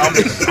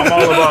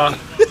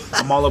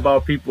 I'm all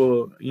about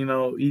people.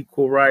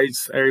 Equal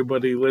rights.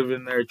 Everybody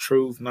living their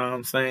truth. Know what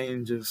I'm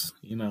saying? Just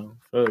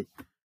fuck.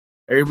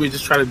 Everybody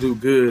just try to do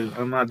good.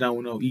 I'm not down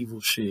with no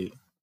evil shit.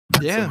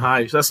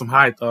 Yeah. That's some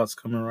high thoughts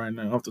coming right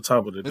now off the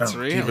top of the dome. It's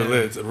real. Keep it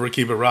lit.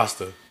 Keep it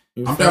Rasta.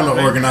 I'm down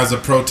to organize a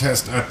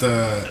protest at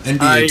the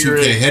NBA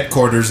 2K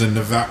headquarters in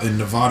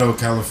Novato,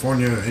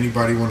 California.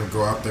 Anybody want to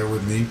go out there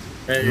with me?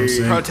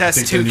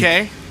 Protest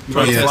 2K?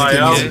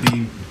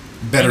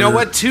 Better, you know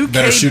what?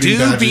 2K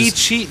do be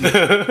cheating.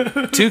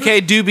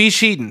 2K do be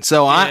cheating.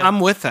 So I'm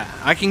with that.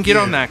 I can get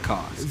on that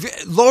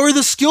cause. Lower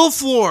the skill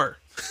floor.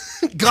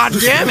 God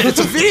damn it, it's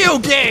a video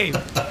game.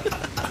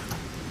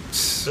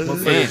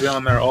 Motherfuckers be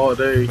on there all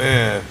day.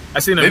 Man. I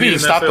seen they need to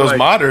stop those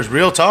modders.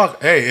 Real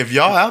talk. Hey, if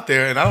y'all out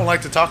there, and I don't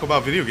like to talk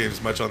about video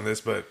games much on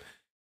this, but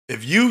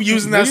if you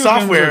using that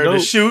software to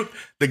shoot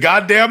the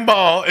goddamn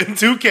ball in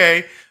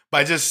 2K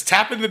by just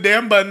tapping the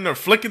damn button or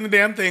flicking the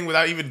damn thing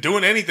without even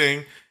doing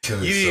anything,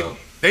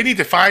 they need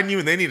to find you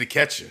and they need to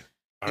catch you.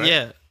 Right?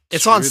 Yeah.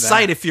 It's on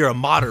site if you're a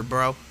modder,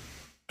 bro.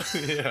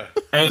 Yeah.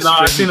 And no,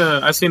 I seen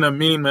a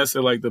meme that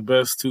said like the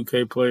best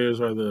 2K players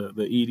are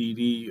the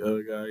EDD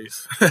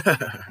guys.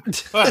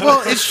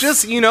 Well, it's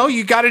just you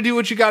got to do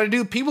what you got to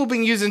do. People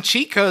been using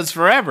cheat codes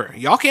forever.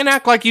 Y'all can't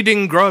act like you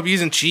didn't grow up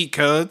using cheat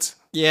codes.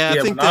 Yeah,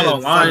 I think not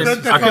online.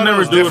 I can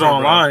never do it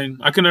online.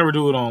 I can never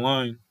do it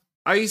online.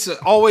 I used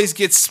to always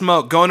get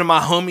smoked going to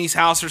my homie's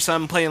house or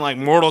something, playing like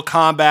Mortal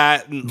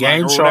Kombat and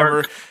Game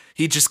Shark.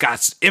 He just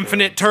got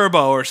infinite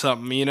turbo or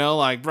something.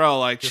 Like bro,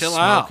 like just chill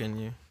out.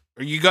 You.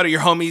 Or you go to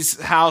your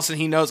homie's house and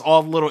he knows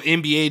all the little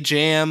NBA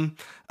Jam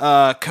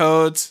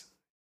codes.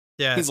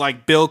 Yeah. He's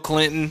like Bill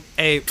Clinton.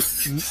 Hey,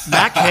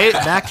 Mac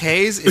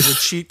Hayes is a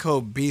cheat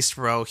code beast,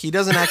 bro. He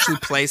doesn't actually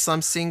play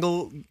some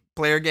single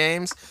player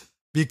games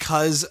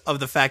because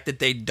of the fact that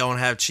they don't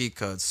have cheat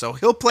codes. So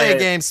he'll play a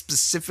game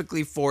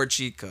specifically for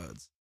cheat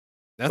codes.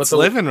 That's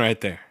living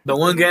right there. The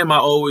one game I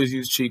always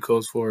use cheat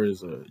codes for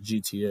is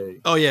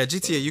GTA. Oh yeah,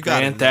 GTA. You got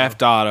Grand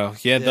Theft Auto.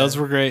 Yeah, those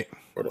were great.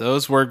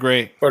 Those were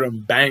great. For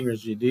them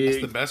bangers, you did.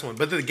 That's the best one.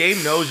 But the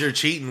game knows you're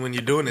cheating when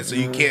you're doing it, so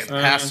you can't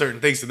pass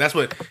certain things. And that's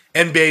what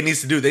NBA needs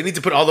to do. They need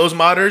to put all those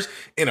modders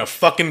in a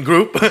fucking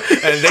group,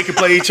 and they can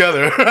play each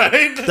other,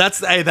 right?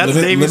 That's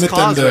Davies'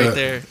 cause right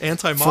there.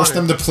 Anti-modder. Force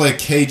them to play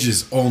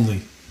cages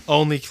only.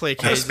 Only play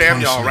cages. I'm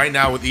spam y'all right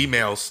now with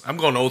emails. I'm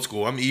going old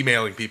school. I'm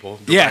emailing people.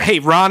 Yeah, hey,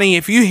 Ronnie,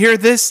 if you hear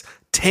this,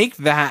 take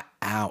that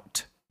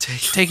out.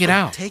 Take it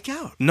out. Take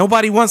out.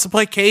 Nobody wants to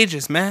play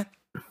cages, man.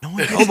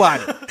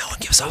 Nobody. No one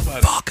gives a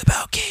fuck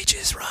about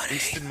cages, Ronnie.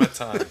 Wasting my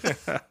time.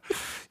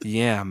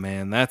 Yeah,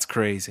 man, that's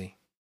crazy.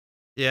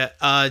 Yeah.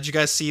 Did you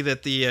guys see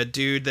that the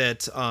dude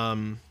that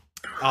on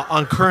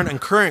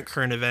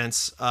current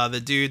events,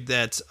 the dude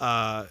that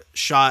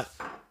shot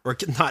or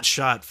not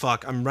shot?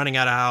 Fuck, I'm running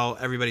out of how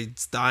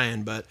everybody's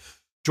dying, but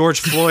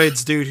George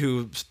Floyd's dude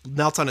who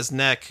knelt on his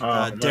neck,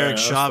 Derek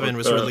Chauvin,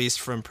 was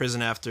released from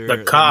prison after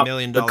 $1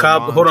 million. The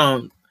cop. Bond. Hold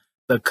on.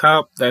 The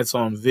cop that's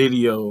on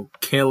video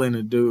killing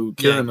a dude,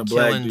 killing a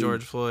black dude.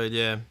 George Floyd,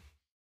 yeah.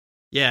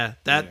 Yeah,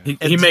 that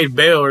he made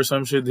bail or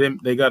some shit.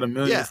 They got $1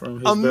 million from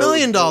his $1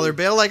 million bail.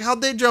 bail. Like,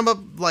 how'd they drum up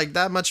like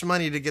that much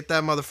money to get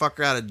that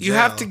motherfucker out of jail? You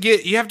have to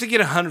get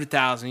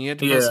 100,000. You have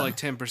to post like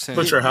 10%.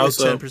 Put your house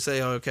up.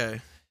 10%.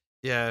 Okay.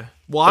 Yeah.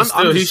 Well,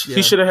 he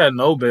should have had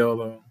no bail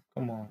though.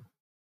 Come on.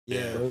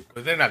 Yeah,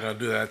 but they're not gonna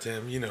do that to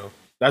him. You know.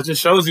 That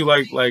just shows you,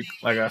 like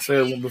I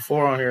said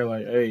before on here,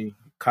 like, hey,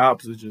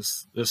 cops are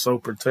they're so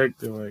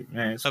protective, like,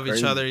 man, it's of crazy.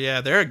 each other.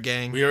 Yeah, they're a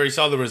gang. We already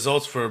saw the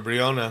results for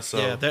Breonna. So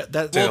yeah,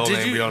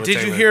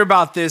 did you hear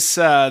about this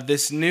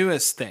this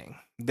newest thing?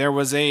 There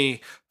was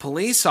a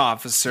police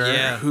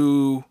officer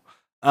who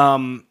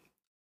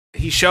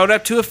he showed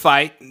up to a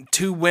fight.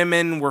 2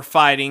 women were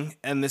fighting,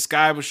 and this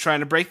guy was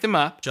trying to break them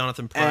up.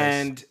 Jonathan Price.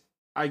 And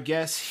I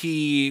guess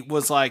he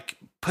was like,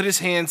 put his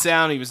hands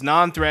down. He was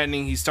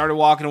non-threatening. He started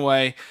walking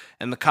away,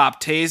 and the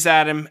cop tased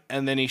at him,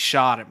 and then he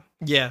shot him.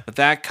 Yeah. But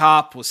that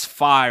cop was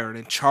fired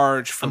and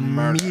charged for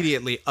murder.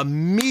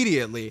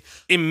 Immediately.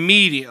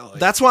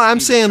 That's why I'm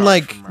saying,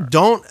 like,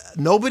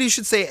 nobody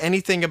should say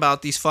anything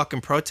about these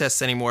fucking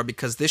protests anymore,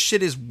 because this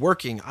shit is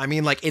working. I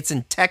mean, like, it's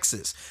in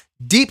Texas,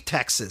 deep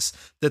Texas,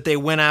 that they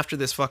went after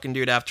this fucking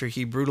dude after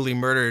he brutally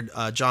murdered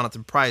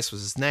Jonathan Price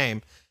was his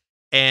name.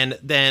 And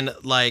then,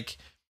 like,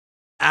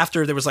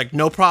 after there was like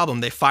no problem,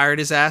 they fired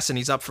his ass and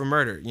he's up for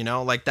murder. You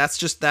know, like that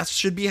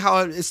should be how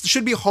it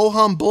should be. Ho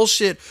hum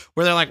bullshit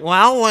where they're like,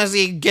 well, was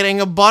he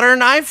getting a butter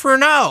knife or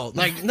no?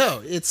 Like,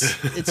 no, it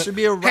should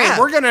be a rap. Hey,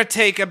 we're gonna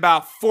take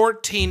about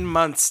 14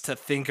 months to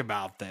think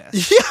about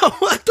this. Yeah,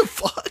 what the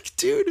fuck,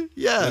 dude?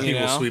 Yeah,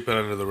 people sweep it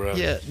under the rug.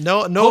 Yeah,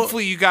 no.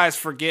 Hopefully, you guys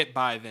forget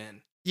by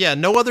then. Yeah,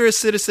 no other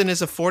citizen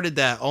is afforded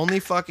that. Only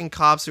fucking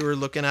cops who are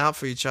looking out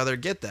for each other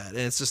get that, and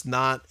it's just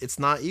not. It's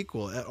not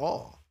equal at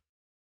all.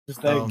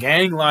 Just that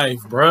gang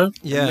life, bro.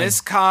 Yeah. And this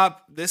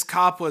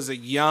cop was a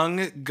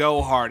young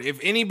go hard. If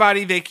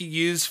anybody they could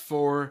use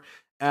for,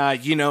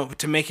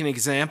 to make an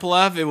example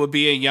of, it would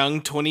be a young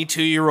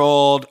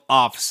 22-year-old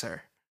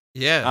officer.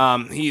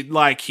 Yeah.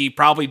 He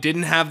probably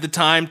didn't have the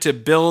time to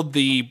build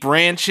the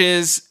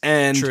branches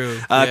and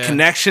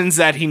connections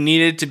that he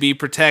needed to be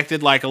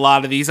protected, like a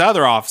lot of these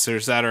other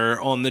officers that are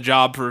on the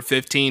job for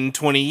 15,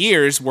 20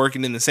 years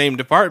working in the same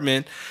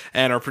department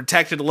and are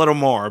protected a little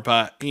more.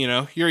 But,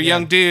 you're a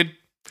young dude.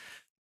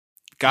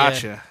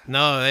 Gotcha. Yeah.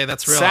 No, hey,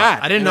 that's real.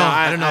 Sad. I didn't know.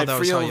 I didn't know that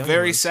was how young I feel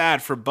very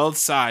sad for both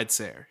sides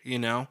there.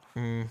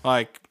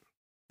 Like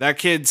that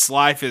kid's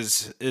life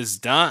is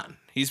done.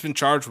 He's been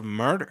charged with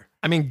murder.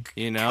 I mean,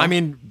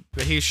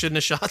 he shouldn't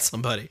have shot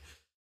somebody.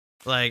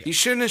 Like, he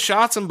shouldn't have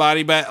shot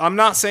somebody. But I'm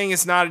not saying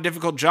it's not a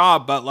difficult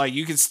job. But like,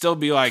 you could still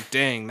be like,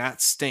 dang,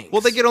 that stinks.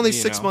 Well, they get only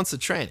 6 months of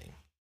training.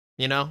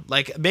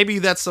 Like maybe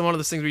that's one of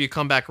those things where you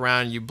come back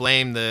around and you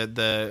blame the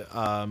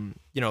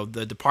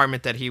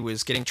department that he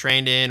was getting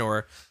trained in,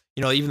 or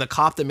even the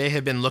cop that may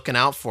have been looking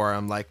out for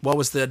him. Like, what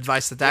was the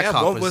advice that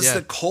cop was? What was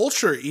the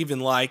culture even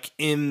like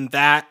in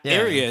that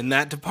area, in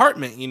that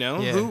department?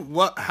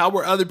 How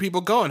were other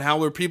people going? How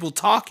were people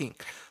talking?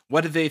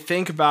 What did they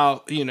think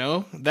about,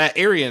 that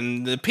area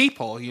and the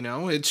people?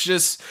 It's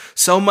just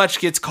so much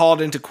gets called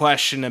into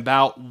question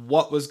about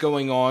what was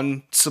going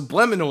on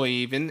subliminally,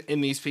 even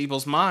in these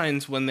people's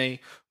minds when they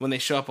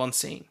show up on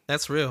scene.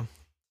 That's real.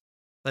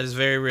 That is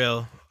very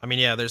real. I mean,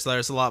 yeah, there's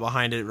a lot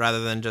behind it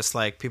rather than just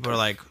like people are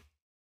like.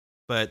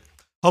 But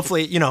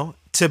hopefully,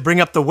 to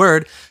bring up the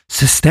word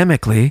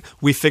systemically,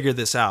 we figured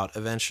this out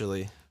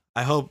eventually.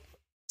 I hope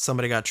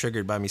somebody got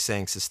triggered by me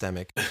saying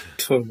systemic.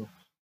 Oh,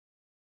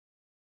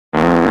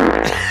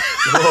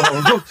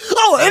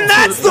 and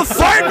that's the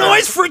fart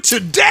noise for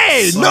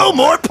today. No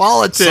more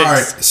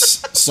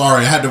politics.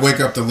 Sorry, I had to wake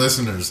up the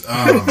listeners.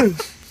 I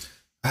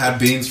had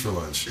beans for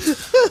lunch,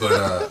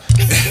 but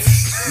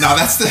no,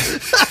 that's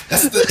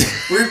the.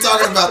 We were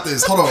talking about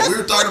this. Hold on, we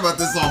were talking about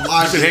this on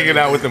live. You've been hanging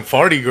out with them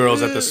farty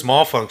girls at the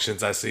small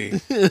functions. I see.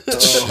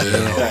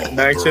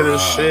 Back to the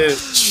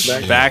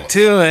shit. Back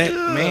to it,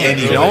 man.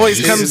 It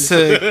always comes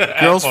to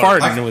girls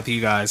farting with you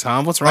guys,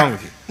 huh? What's wrong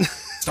with you?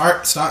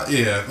 Stop.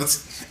 Yeah.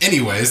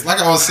 Anyways, like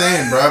I was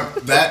saying, bro,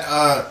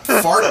 that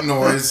fart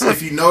noise,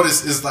 if you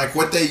notice, is like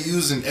what they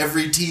use in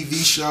every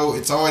TV show.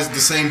 It's always the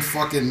same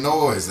fucking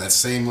noise. That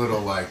same little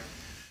like.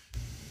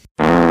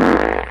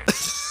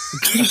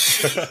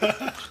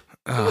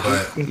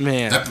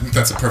 Man,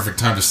 that's a perfect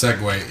time to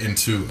segue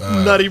into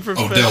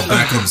Odell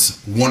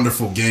Beckham's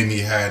wonderful game he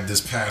had this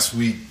past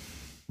week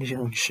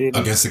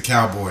against the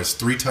Cowboys.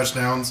 3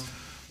 touchdowns.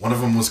 One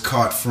of them was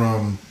caught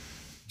from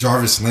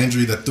Jarvis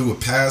Landry that threw a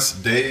pass.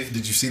 Dave,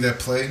 did you see that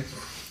play?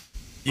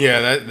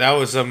 Yeah, that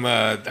was some.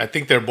 I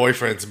think they're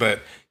boyfriends, but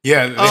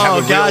yeah, they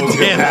have a real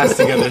good pass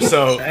together.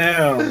 So,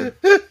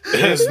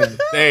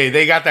 hey,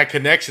 they got that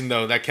connection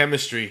though, that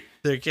chemistry.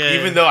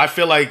 Even though I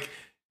feel like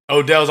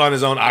Odell's on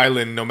his own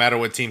island, no matter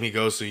what team he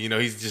goes to,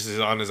 he's just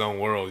on his own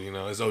world.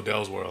 It's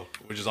Odell's world.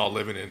 We're just all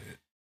living in it.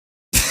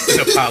 In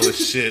a pile of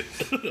shit.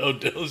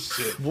 Odell's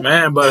shit.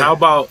 Man, but how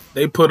about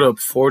they put up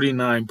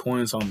 49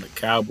 points on the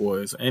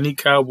Cowboys? Any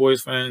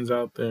Cowboys fans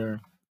out there,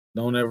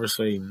 don't ever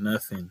say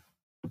nothing.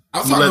 I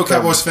was talking to a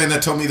Cowboys fan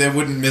that told me they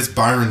wouldn't miss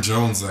Byron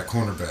Jones, that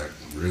cornerback.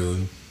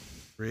 Really?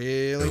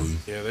 Really?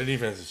 Yeah, their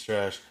defense is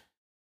trash.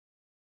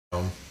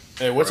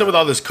 Hey, what's up with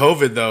all this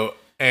COVID though?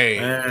 Hey,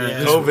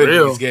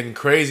 COVID is getting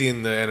crazy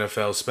in the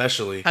NFL,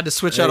 especially. Had to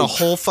switch out a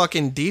whole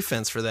fucking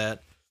defense for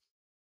that.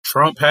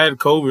 Trump had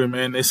COVID,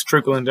 man. It's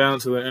trickling down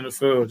to the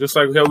NFL. Just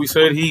like how we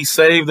said, he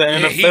saved the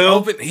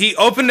NFL. He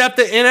opened up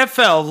the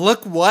NFL.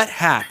 Look what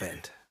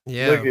happened.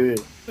 Yeah. Look at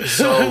it.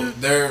 So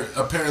they're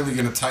apparently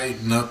going to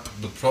tighten up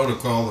the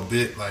protocol a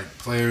bit. Like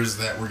players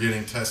that were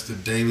getting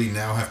tested daily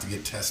now have to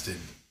get tested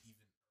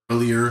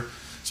earlier,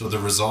 so the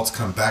results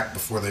come back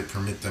before they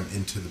permit them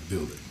into the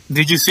building.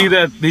 Did you see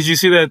that? Did you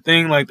see that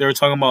thing? Like they were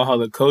talking about how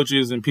the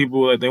coaches and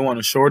people like they want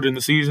to shorten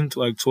the season to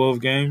like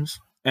 12 games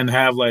and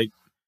have like.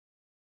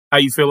 How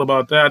you feel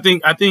about that?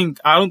 I think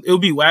it'll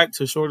be whack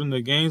to shorten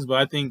the games,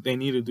 but I think they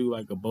need to do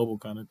like a bubble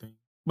kind of thing.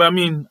 But I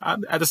mean,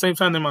 at the same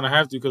time, they might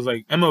have to because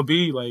like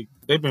MLB, like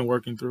they've been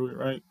working through it,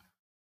 right?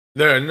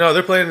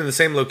 They're playing in the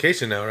same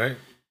location now, right?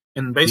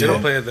 In baseball, they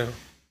don't play it though.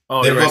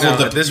 Oh,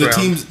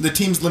 the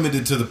team's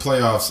limited to the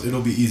playoffs.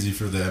 It'll be easy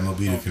for the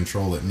MLB to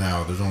control it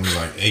now. There's only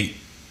like eight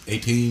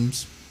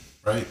teams,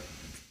 right?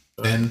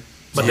 10,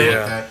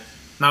 but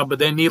but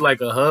they need like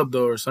a hub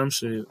though or some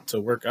shit to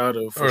work out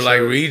of, or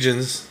like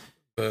regions.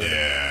 But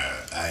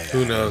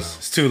who knows?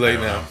 It's too late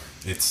now.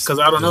 It's because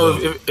I don't know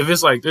if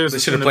it's like this. They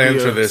should have planned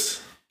for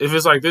this. If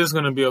it's like this, it's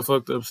gonna be a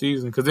fucked up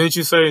season. Because didn't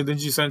you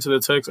send to the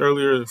text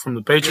earlier from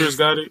the Patriots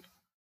got it?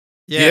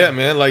 Yeah,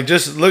 man. Like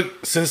just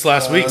look since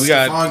last week we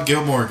got Stephon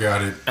Gilmore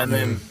got it, and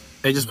then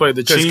they just played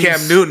the Chiefs. Because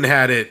Cam Newton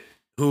had it,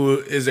 who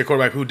is their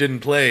quarterback who didn't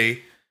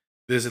play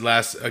this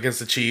last against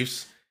the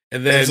Chiefs,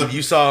 and then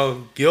you saw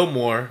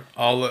Gilmore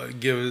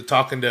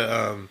talking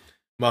to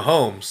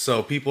Mahomes.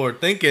 So people are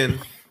thinking.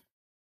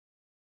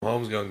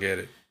 Mahomes gonna get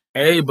it.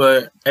 Hey,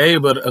 but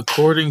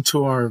according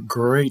to our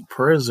great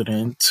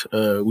president,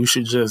 we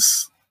should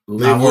just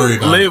live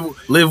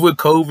with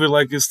COVID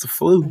like it's the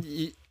flu.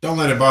 Don't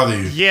let it bother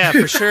you. Yeah,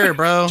 for sure,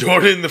 bro.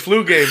 Jordan, the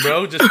flu game,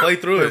 bro. Just play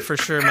through it. For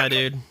sure, my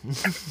dude.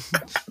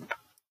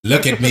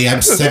 Look at me.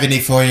 I'm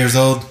 74 years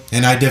old,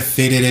 and I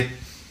defeated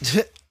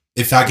it.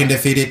 If I can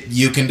defeat it,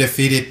 you can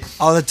defeat it.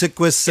 All it took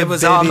was some It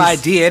was babies. all my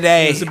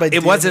DNA.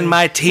 It wasn't DNA.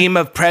 my team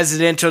of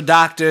presidential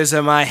doctors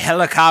or my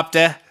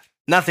helicopter.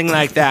 Nothing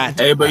like that.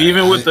 Hey, but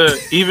even with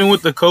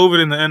the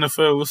COVID in the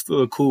NFL, it was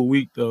still a cool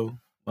week though.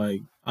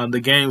 Like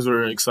the games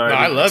were exciting.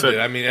 No, I loved it.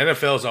 I mean,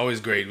 NFL is always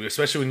great,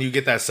 especially when you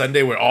get that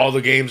Sunday where all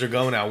the games are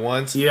going at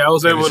once. Yeah, I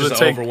was able to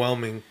take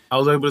overwhelming. I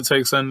was able to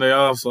take Sunday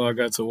off, so I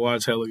got to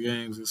watch hella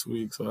games this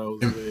week. So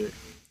I was there.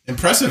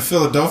 Impressive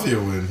Philadelphia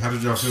win. How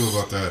did y'all feel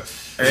about that?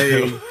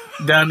 Hey,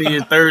 down to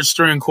your third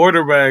string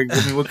quarterback.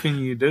 I mean, what can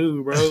you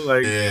do, bro?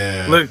 Like,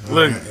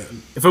 look.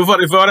 If I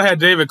would have had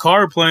David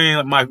Carr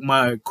playing like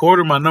my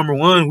number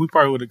one, we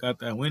probably would have got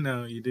that win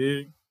now. You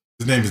did.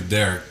 His name is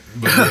Derek.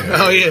 But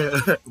He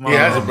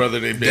has a brother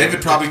named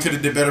David. Probably could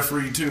have did better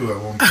for you too at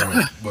one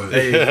point. But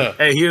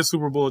hey, he is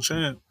Super Bowl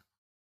champ.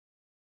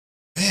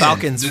 Man,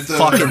 Falcons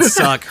fucking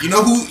suck. You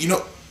know who?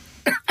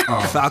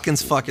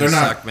 Falcons fucking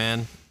suck,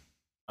 man.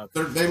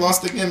 They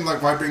lost again.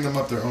 Like, why bring them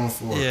up their own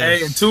floor? Yeah.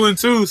 Hey, and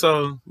 2-2,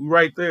 so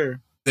right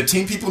there. The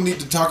team people need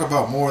to talk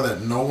about more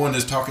that no one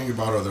is talking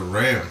about are the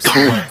Rams.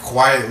 Like,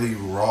 quietly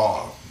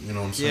raw. You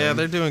know what I'm saying? Yeah,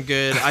 they're doing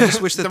good. I just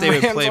wish that they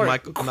would play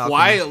Malcolm.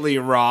 Quietly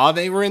raw.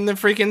 They were in the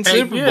freaking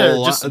Super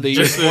Bowl the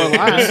year before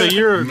last. Just a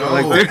year ago.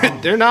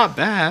 Like, they're not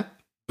bad.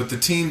 But the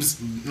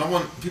teams,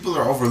 people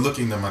are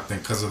overlooking them, I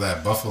think, because of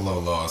that Buffalo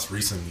loss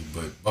recently.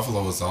 But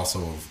Buffalo is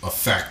also a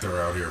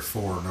factor out here,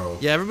 4-0.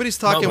 Yeah, everybody's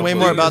talking way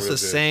more about the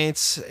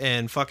Saints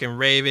and fucking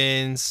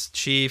Ravens,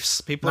 Chiefs.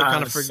 People are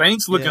kind of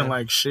Saints looking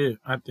like shit,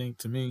 I think,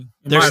 to me.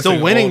 They're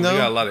still winning, though. They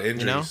got a lot of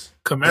injuries. You know?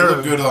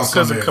 Kamara,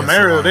 because of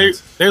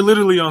Kamara, they're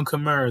literally on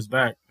Kamara's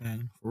back,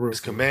 man. For real. It's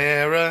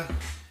Kamara.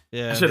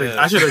 Yeah,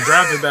 I should have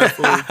drafted that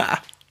fool.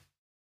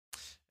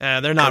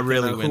 They're not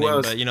really winning,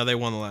 but they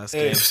won the last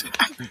game.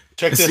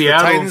 Check this: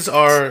 Seattle, the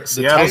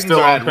Titans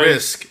are at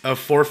risk of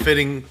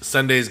forfeiting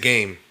Sunday's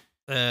game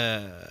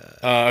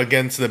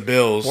against the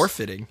Bills.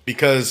 Forfeiting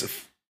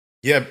because,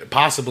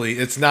 possibly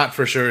it's not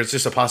for sure. It's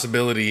just a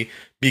possibility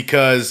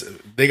because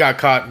they got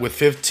caught with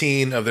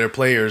 15 of their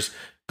players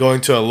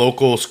going to a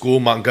local school,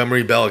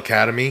 Montgomery Bell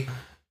Academy,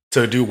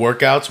 to do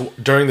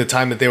workouts during the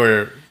time that they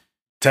were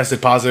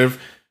tested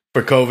positive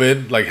for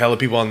COVID. Like hella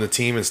people on the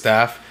team and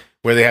staff.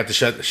 Where they had to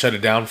shut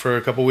it down for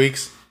a couple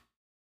weeks.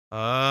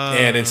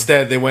 And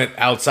instead they went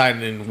outside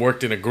and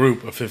worked in a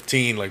group of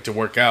 15 like to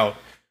work out.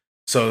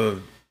 So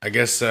I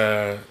guess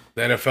the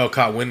NFL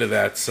caught wind of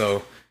that.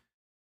 So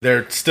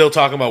they're still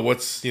talking about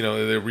what's,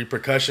 the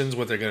repercussions,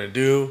 what they're going to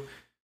do.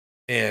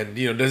 And,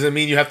 does it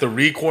mean you have to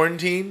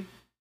re-quarantine?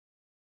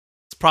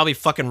 It's probably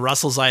fucking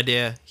Russell's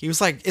idea. He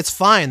was like, it's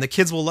fine. The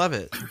kids will love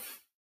it.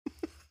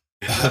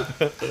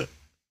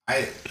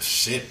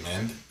 Shit,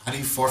 man. How do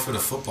you forfeit a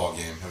football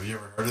game? Have you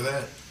ever heard of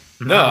that?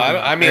 No,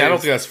 I don't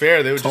think that's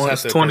fair. They would just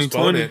have to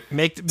postpone it.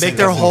 Make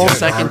their whole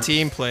second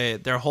team play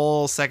it. Their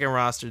whole second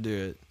roster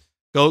do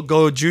it.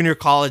 Go junior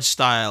college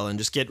style and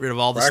just get rid of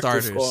all the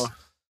starters.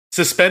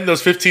 Suspend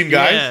those 15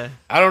 guys? Yeah.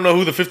 I don't know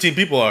who the 15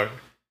 people are.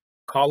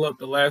 call up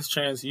the last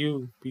chance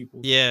you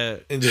people. Yeah.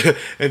 And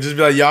just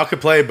be like, y'all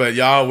could play, but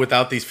y'all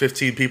without these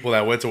 15 people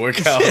that went to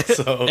work out.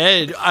 So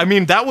And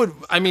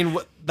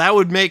that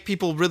would make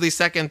people really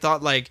second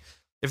thought. Like,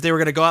 if they were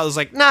gonna go out, it was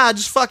like, nah,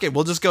 just fuck it.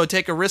 We'll just go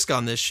take a risk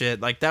on this shit.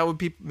 Like, that would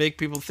make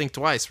people think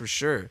twice for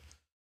sure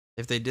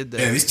if they did that.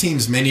 Yeah, these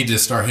teams may need to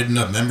start hitting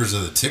up members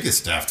of the ticket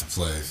staff to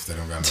play if they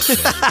don't got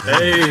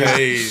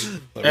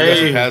no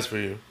hey, pass for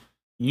you.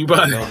 You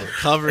buy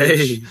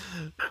coverage.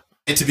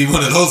 Hey, to be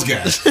one of those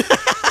guys.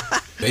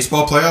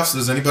 Baseball playoffs?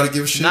 Does anybody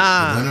give a shit?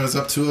 Nah. Atlanta is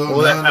up 2-0.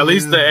 Well, at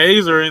least the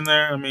A's are in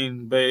there. I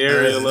mean, Bay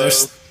Area. They're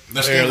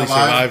staying alive.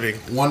 Surviving.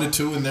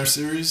 1-2 in their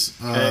series.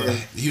 The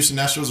Houston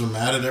Nationals are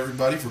mad at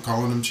everybody for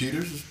calling them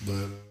cheaters,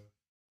 but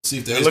see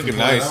if they're looking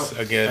nice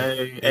again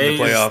in the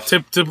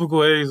playoffs.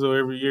 Typical A's though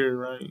every year,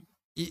 right?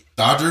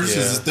 Dodgers,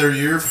 is it their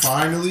year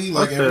finally?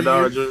 Like every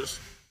Dodgers.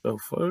 The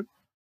fuck?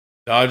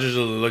 Dodgers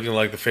are looking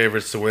like the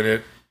favorites to win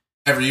it.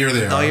 Every year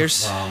they are.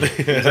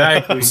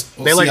 Exactly.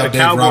 We'll they see like how the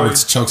Dave Cowboys.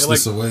 Roberts chokes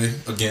this away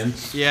again.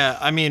 Yeah,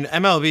 I mean,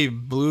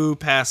 MLB blew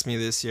past me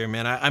this year,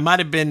 man. I might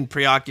have been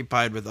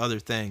preoccupied with other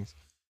things.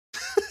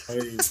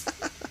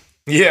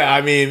 Yeah,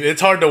 I mean,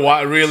 it's hard to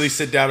really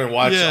sit down and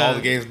watch all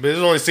the games, but there's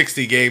only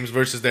 60 games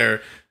versus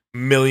their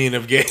million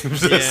of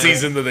games a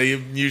season that they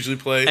usually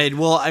play. Hey,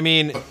 well, I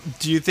mean,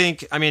 do you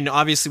think,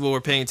 obviously what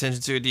we're paying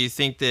attention to, do you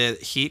think the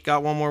Heat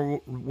got one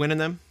more win in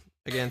them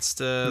against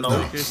the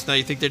Lakers? No,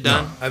 you think they're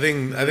done? No. I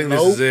think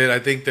this is it. I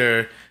think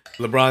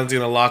LeBron's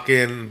going to lock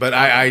in, but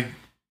I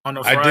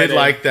did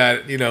like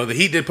that, the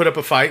Heat did put up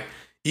a fight,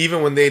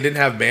 even when they didn't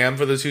have Bam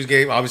for the two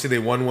games. Obviously, they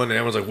won one, and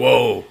everyone's like,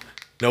 whoa,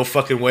 no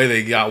fucking way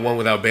they got one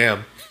without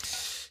Bam.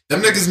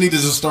 Them niggas needed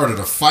to start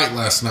a fight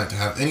last night to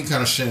have any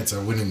kind of chance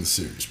at winning the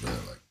series, bro.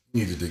 Like,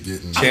 needed to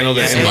get in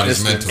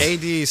somebody's mental.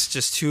 AD is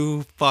just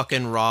too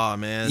fucking raw,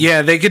 man.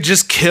 Yeah, they could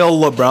just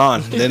kill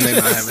LeBron, then they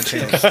might have a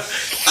chance.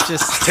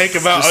 Just take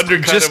him out,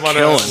 undercut him on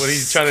what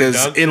he's trying to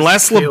dunk.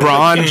 Unless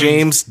LeBron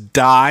James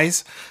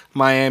dies,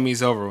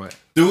 Miami's over with.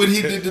 Do what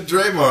he did to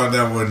Draymond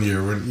that one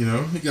year when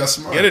he got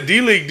smart. Get a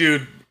D-League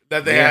dude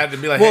that they had to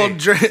be like, well, hey,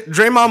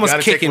 Draymond was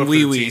kicking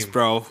wee-wees,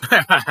 bro.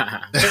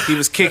 He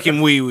was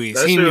kicking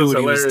wee-wees. He knew what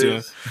he was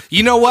doing.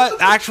 You know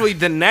what? Actually,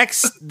 the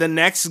next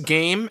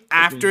game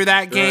after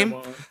that game,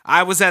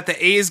 I was at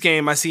the A's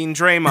game. I seen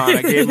Draymond.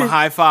 I gave him a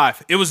high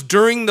five. It was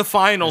during the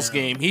finals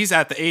game. He's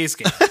at the A's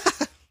game.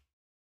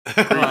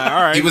 All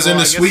right. He was in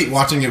the suite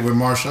watching it with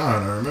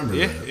Marshawn. I remember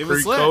that. It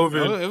was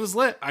lit. It was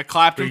lit. I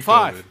clapped him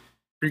 5.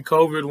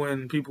 Pre-COVID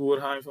when people would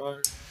high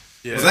five.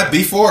 Yeah. Was that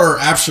before or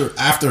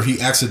after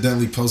he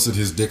accidentally posted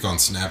his dick on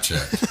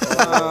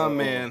Snapchat? Oh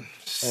man,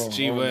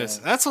 gee whiz,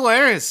 that's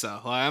hilarious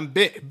though. I'm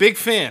big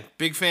fan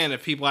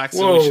of people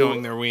accidentally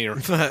showing their wiener.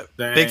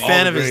 Big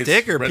fan of his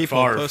dick or people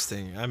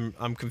posting?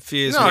 I'm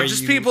confused. No,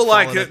 just people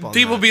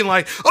people being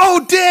like,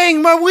 "Oh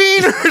dang, my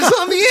wiener's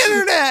on the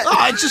internet. Oh,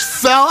 I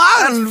just fell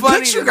out and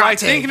picture got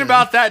taken." Thinking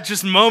about that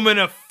just moment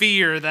of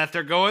fear that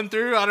they're going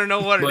through. I don't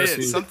know what it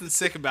is. Something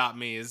sick about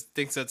me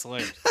thinks that's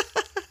hilarious.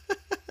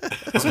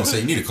 I was gonna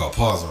say you need to call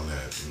pause on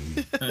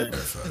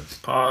that.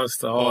 Pause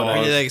to all that.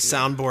 We need like a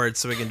soundboard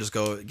so we can just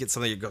go get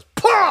something that goes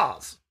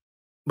pause.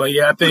 But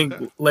yeah, I think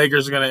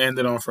Lakers are gonna end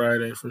it on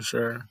Friday for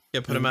sure.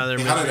 Yeah, put them out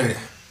of there.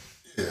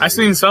 I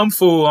seen some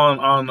fool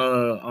on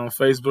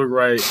Facebook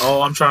write,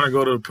 "Oh, I'm trying to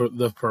go to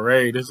the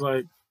parade." It's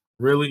like,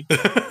 really,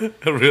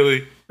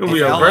 really? It'll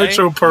be a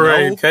virtual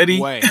parade, Teddy.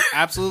 No way,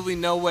 absolutely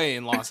no way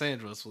in Los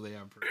Angeles will they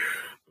have a parade.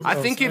 I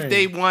think if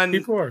they won,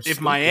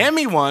 if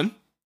Miami won,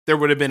 there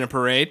would have been a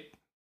parade.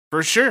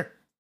 For sure.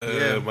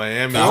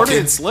 Miami. Florida,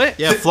 it's lit.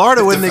 Yeah,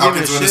 Florida wouldn't have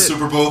given a shit. The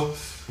Super Bowl.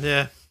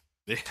 Yeah.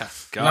 Yeah.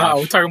 Nah,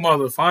 we're talking about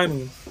the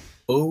final.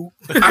 Oh.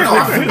 I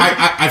know.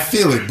 I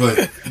feel it,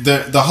 but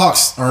the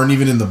Hawks aren't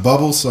even in the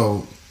bubble,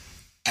 so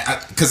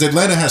because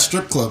Atlanta has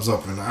strip clubs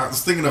open. I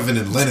was thinking of an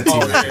Atlanta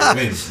team that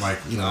win,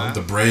 like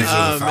the Braves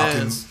or the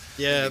Falcons. Man.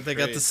 Yeah, they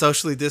got the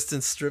socially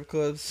distanced strip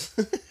clubs.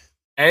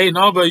 Hey,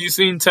 no, but you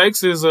seen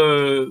Texas?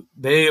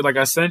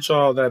 I sent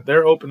y'all that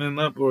they're opening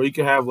up, or you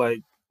can have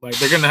like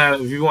they're gonna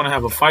have, if you want to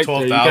have a fight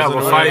there, you can have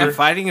a fight.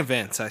 Fighting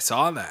events. I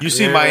saw that. You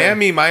see,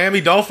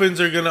 Miami Dolphins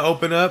are gonna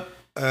open up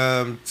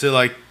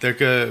to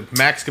their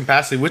max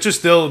capacity, which is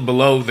still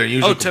below their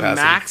usual capacity. To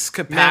max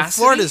capacity. Man,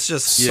 Florida's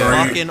just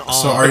fucking on.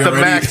 So are you but the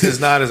ready? max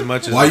is not as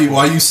much as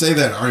why you say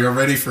that? Are you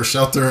ready for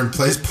Shelter in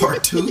Place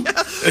Part 2?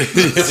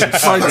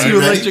 Part 2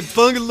 Electric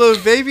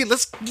Bungalow, baby.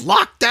 Let's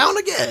lock down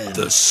again.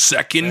 The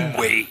second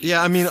wave.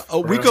 Yeah, I mean,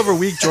 week over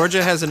week,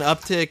 Georgia has an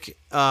uptick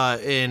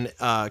in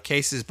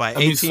cases by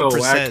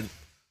 18%.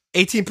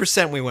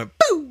 18% we went,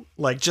 boo!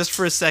 Like, just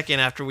for a second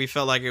after we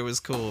felt like it was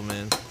cool,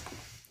 man.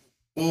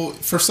 Well,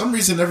 for some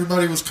reason,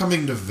 everybody was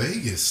coming to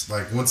Vegas,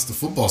 like, once the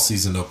football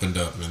season opened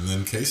up, and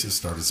then cases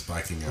started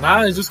spiking out.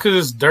 Nah, it's just because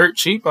it's dirt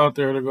cheap out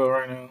there to go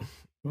right now.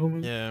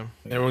 Yeah.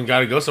 Everyone got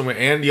to go somewhere,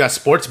 and you got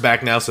sports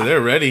back now, so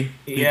they're ready.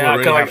 People are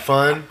ready to have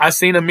fun. I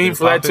seen a meme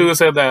for that, too. It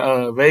said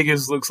that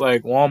Vegas looks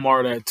like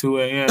Walmart at 2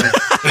 a.m.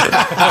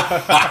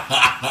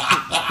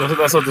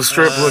 That's what the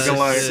strip looking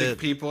like. Sick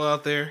people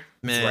out there.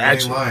 Man, I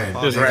ain't lying.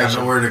 They Just got ratchet.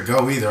 nowhere to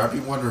go either. I'd be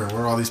wondering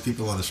where all these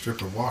people on the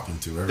strip are walking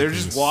to. They're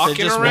just Everything's- walking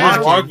They're just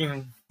around.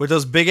 Walking. with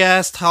those big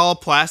ass tall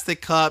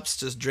plastic cups,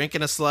 just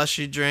drinking a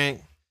slushy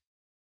drink,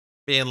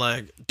 being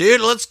like, "Dude,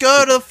 let's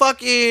go to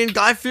fucking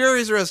Guy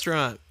Fieri's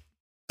restaurant."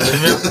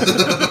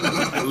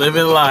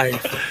 Living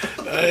life.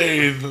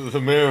 Hey, the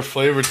mayor of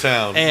Flavor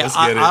Town. Hey, Let's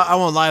get it. I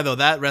won't lie though,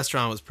 that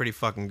restaurant was pretty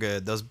fucking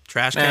good. Those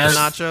trash can Man,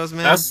 nachos,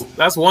 man.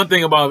 That's one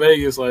thing about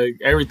Vegas. Like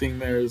everything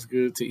there is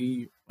good to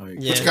eat. Like,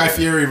 Yeah. Which Guy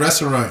Fieri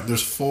restaurant?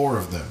 There's 4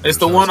 of them. it's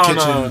the There's one on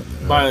Hell's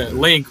Kitchen, by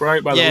Link,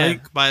 right? By the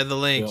Link. by the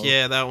link. Yeah.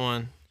 Yeah, that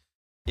one.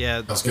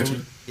 Yeah, Hell's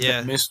Kitchen.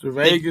 yeah. Mr.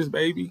 Vegas,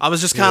 baby. I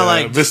was just kind of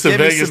Yeah, like, just Mr. give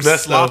me Vegas some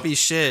messed up. sloppy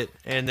shit,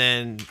 and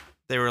then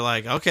they were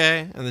like,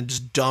 okay, and then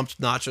just dumped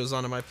nachos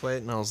onto my plate,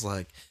 and I was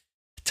like,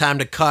 time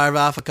to carve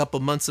off a couple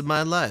months of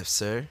my life,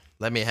 sir.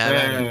 Let me have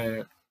it.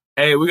 Man.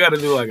 Hey, we got to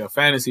do like a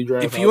fantasy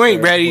draft. If you out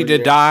ain't there ready before to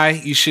you- die,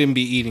 you shouldn't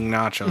be eating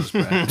nachos,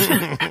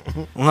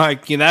 bro.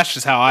 Like, that's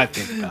just how I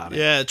think about it.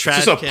 Yeah,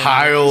 trash Just a can.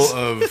 pile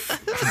of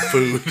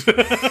food.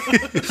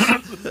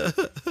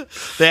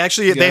 They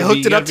actually You they gotta hooked be-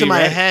 it you up gotta to be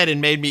my ready. head and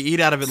made me eat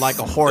out of it like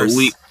a horse.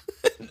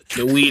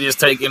 The weed is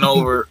taking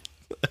over.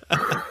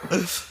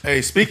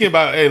 Hey, speaking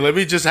about, let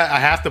me just, I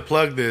have to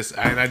plug this,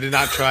 and I did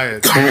not try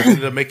it. I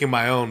ended up making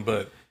my own,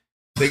 but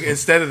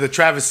instead of the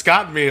Travis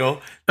Scott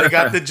meal, they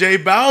got the J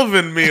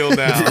Balvin meal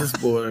now. This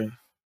boy.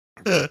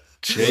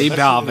 J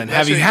Balvin,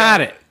 have you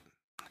had it?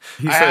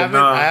 He I said, haven't,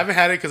 nah. I haven't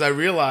had it because I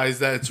realized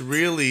that it's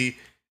really,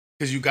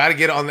 because you got to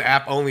get it on the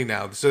app only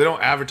now, so they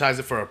don't advertise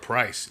it for a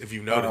price, if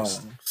you notice.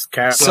 It's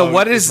cap. So So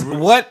what it's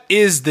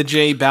is the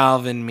J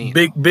Balvin meal?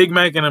 Big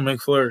Mac and a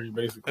McFlurry,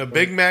 basically. A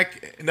Big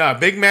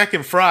Mac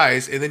and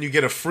fries, and then you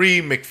get a free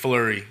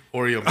McFlurry,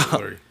 Oreo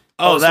McFlurry.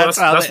 Oh, so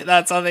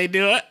that's how they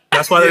do it.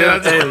 That's why they Yeah,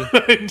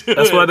 don't.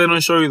 That's why they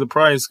don't show you the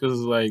price because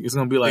like it's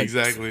gonna be like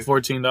Exactly.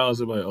 $14.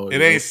 They're like, oh,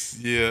 It ain't,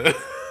 yeah.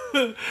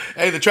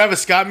 Hey, the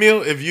Travis Scott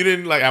meal, if you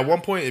didn't, like, at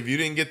one point, if you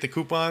didn't get the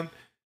coupon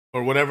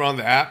or whatever on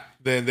the app,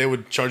 then they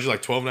would charge you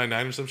like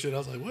 $12.99 or some shit. I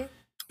was like, what?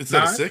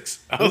 Instead of Nah. $6?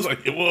 I was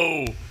like,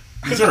 whoa.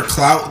 These are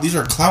clout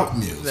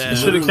meals. Yeah. You're It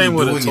should've came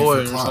with a literally toy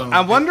doing it for or clout. something.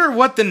 I wonder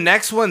what the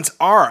next ones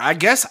are. I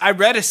guess I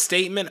read a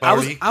statement.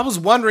 Party. I was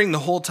wondering the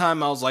whole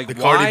time. I was like, The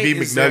why Cardi B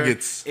is there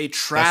McNuggets. a That's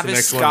Travis the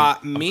next one Scott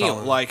I'm meal?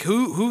 calling. Like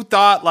who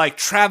thought like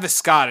Travis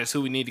Scott is who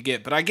we need to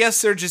get? But I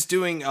guess they're just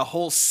doing a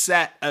whole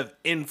set of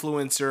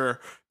influencer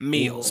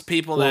meals.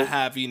 People that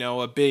have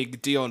a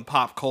big deal in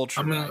pop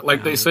culture. I mean,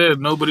 like they said,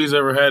 nobody's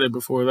ever had it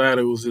before that.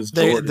 It was just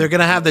Jordan. They're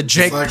gonna have the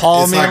Jake like-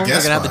 Paul it's meal. like They're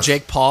guest gonna have the spots.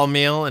 Jake Paul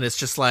meal, and it's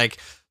just like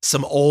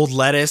some old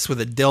lettuce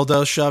with a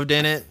dildo shoved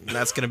in it. And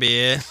that's gonna be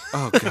it.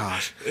 Oh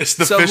gosh. It's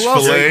the So fish who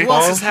else fillet.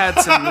 has had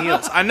some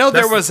meals? I know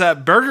there was a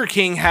Burger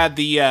King had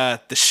the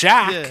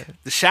Shack. Yeah.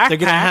 The Shack They're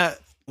gonna pack. have.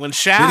 When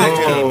Shack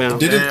came out.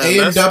 Didn't man,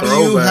 A&W that's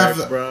throwback,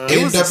 have bro.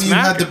 It was a A&W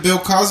had the smacker. Bill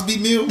Cosby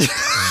meal?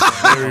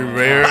 Very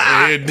rare.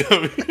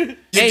 A&W.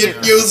 You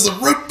get use a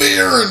root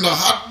beer and a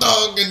hot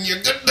dog and you're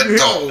good to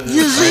go.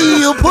 You see,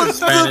 you put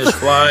Spanish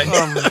fly.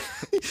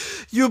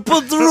 you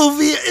put the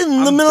roofie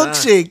in the I'm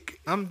milkshake.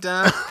 I'm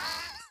done.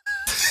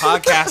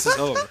 Podcast is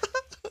over.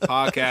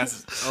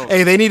 Podcast is over.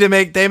 Hey, they need to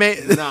make No, they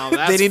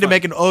that's need to fine.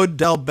 make an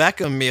Odell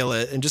Beckham meal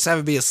it and just have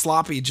it be a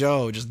sloppy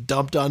Joe just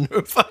dumped on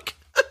her fucking.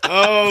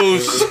 Oh,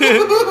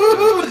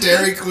 shit.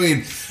 Dairy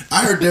Queen.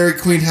 I heard Dairy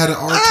Queen had an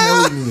R.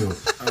 Kelly meal.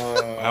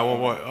 I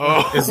want one.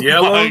 Oh, It's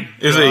yellow. my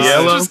Is it God.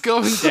 yellow? Just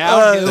going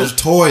down. There's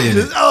toy in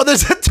it. Oh,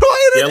 there's a toy in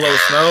it. Yellow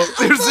snow.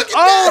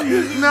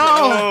 Oh no!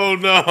 Oh,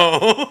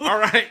 no. All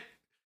right.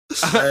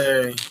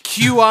 Hey,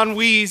 Q on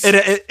Wheeze.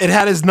 It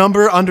had his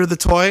number under the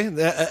toy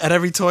at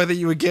every toy that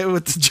you would get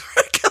with the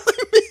Jar Kelly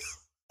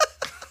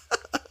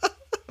meal.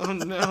 Oh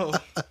no!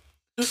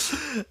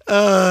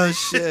 Oh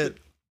shit!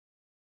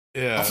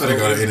 Yeah. I'm finna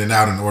go to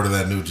In-N-Out and order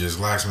that new Jizz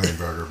Laxman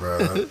burger, bro.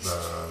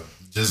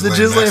 The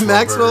Ghislaine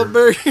Maxwell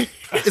burger.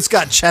 It's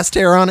got chest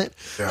hair on it.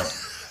 Yeah.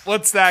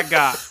 What's that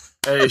got?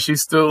 hey,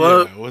 she's still Yeah,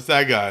 up. what's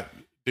that got?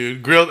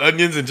 Dude, grilled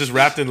onions and just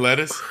wrapped in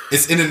lettuce?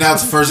 It's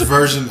In-N-Out's first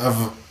version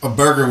of a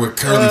burger with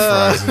curly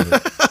fries in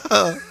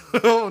it.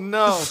 Oh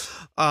no!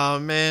 Oh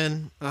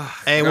man. Oh,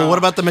 Hey, well, what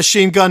about the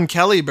Machine Gun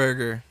Kelly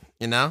burger?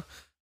 You know?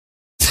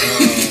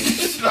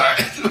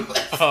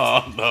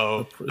 Oh,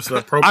 no. It's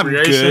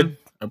appropriation.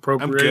 I'm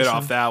Appropriation. good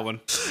off that one.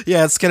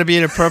 Yeah, it's gonna be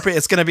inappropriate.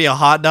 It's gonna be a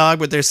hot dog,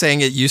 but they're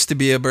saying it used to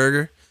be a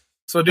burger.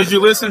 So did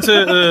you listen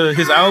to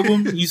his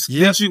album?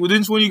 Yep.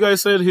 Didn't one of you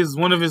guys said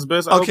one of his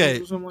best albums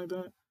Okay. or something like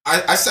that?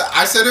 I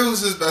said it was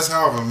his best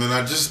album, and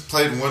I just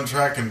played one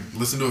track and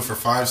listened to it for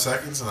 5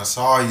 seconds, and I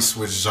saw he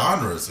switched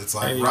genres. It's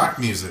like Hey. rock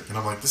music, and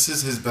I'm like, this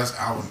is his best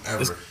album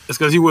ever. It's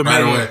because he with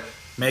Right away.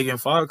 Megan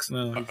Fox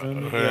now. You feel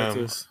me?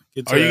 Yeah.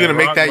 Get to Are you going to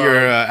make rock that your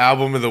vibe.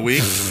 album of the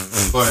week?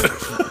 But,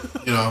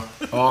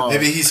 Oh.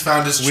 maybe he's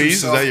found his true Weeze,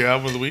 is self. that your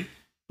album of the week?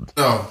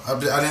 No, I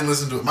didn't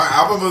listen to it. My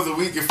album of the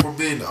week, if we're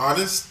being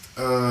honest,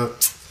 I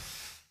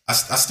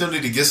still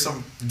need to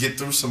get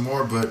through some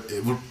more, but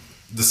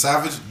the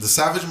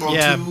Savage Mode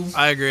Yeah, 2.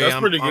 I agree. That's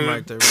I'm, pretty I'm good.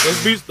 right there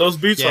with you. Those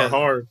beats Yeah. are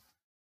hard.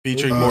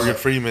 Featuring Morgan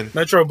Freeman.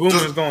 Metro Boomin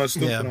is going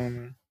stupid Yeah. on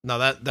there. No,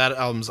 that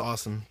album's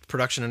awesome.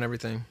 Production and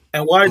everything.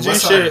 And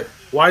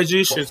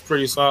YG shit's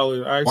pretty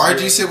solid.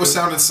 YG shit was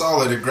sounding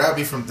solid. It grabbed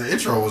me from the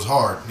intro was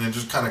hard, and it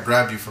just kind of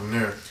grabbed you from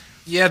there.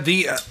 Yeah,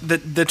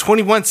 the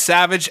 21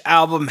 Savage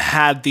album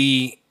had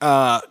the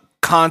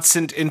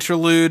constant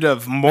interlude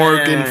of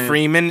Morgan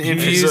Freeman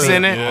infused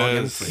in it.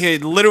 Yes. He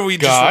literally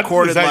just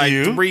recorded like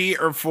 3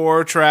 or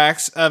 4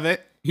 tracks of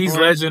it. He's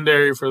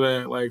legendary for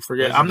that. Like,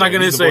 forget. I'm not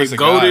gonna say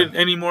goated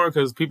anymore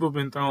because people have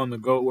been throwing the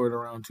goat word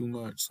around too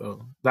much.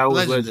 So that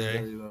was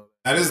legendary though.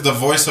 That is the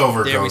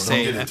voiceover goat.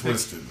 Don't get it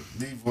twisted.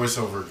 The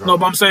voiceover goat. No,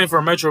 but I'm saying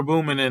for Metro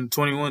Boomin and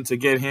 21 to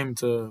get him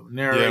to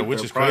narrate,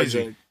 which is project,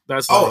 crazy.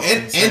 That's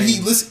and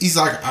he's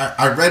like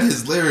I read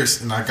his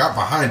lyrics and I got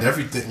behind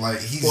everything. Like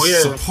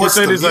supports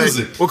the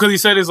music. Because he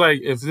said it's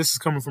like if this is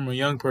coming from a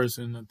young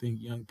person, I think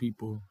young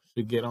people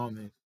should get on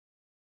it.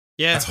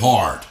 Yeah, that's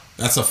hard.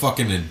 That's a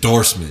fucking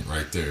endorsement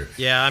right there.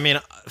 Yeah, I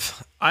mean,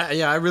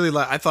 I really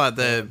like. I thought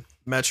that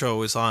Metro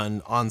was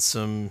on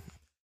some.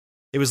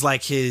 It was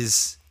like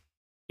his.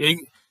 Yeah,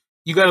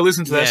 you got to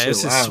listen to that. Yeah, shit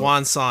it's his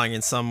swan song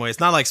in some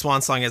ways. Not like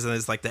swan song as in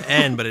it's like the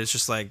end, but it's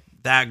just like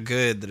that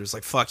good that it was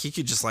like fuck. He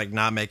could just like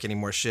not make any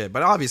more shit.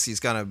 But obviously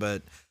he's gonna.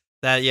 But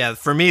that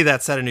for me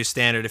that set a new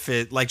standard. If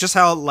it like just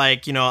how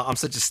like I'm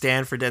such a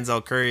stan for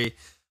Denzel Curry.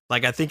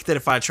 Like, I think that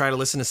if I try to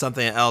listen to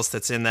something else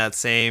that's in that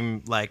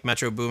same, like,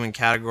 Metro Boomin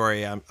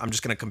category, I'm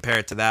just going to compare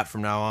it to that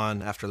from now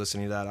on after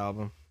listening to that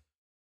album.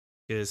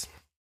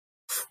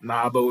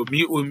 Nah, but with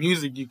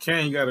music, you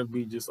got to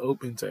be just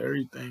open to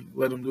everything.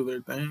 Let them do their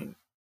thing.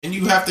 And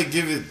you have to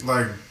give it,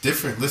 like,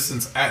 different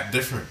listens at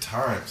different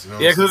times. You know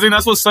because I think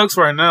that's what sucks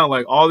right now.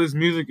 Like, all this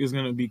music is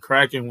going to be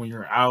cracking when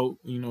you're out,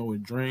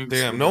 with drinks.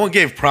 Damn, no one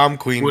gave Prom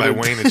Queen by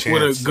Wayne a chance.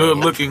 With a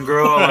good-looking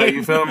girl, like,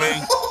 you feel me?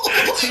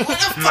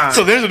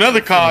 So there's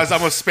another cause I'm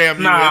gonna spam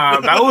you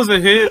with. That was a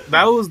hit.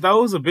 That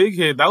was a big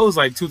hit. That was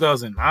like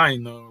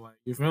 2009 though. Like,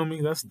 you feel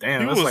me? That's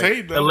damn. That's like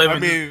hate,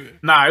 11.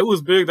 It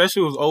was big. That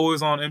shit was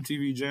always on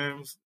MTV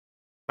Jams.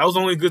 That was the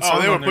only good song.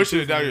 Oh, they were pushing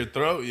it down your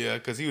throat, yeah,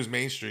 because he was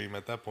mainstream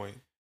at that point.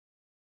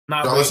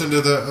 Y'all listen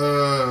to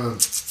the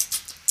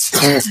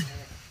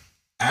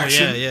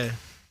Action? Yeah.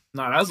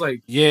 Nah, that's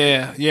like we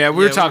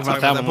were talking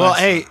about that one. Well,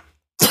 hey.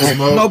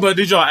 No, but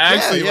did y'all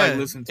actually like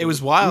listen to it? It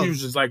was wild. He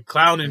was just like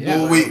clowning.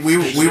 Well, we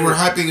were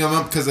hyping them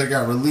up because they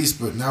got released,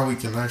 but now we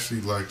can actually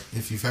like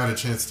if you've had a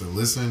chance to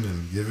listen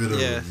and give it a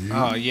review.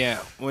 Oh yeah.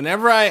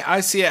 Whenever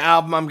I see an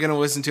album I'm gonna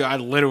listen to, I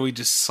literally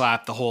just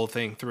slap the whole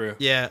thing through.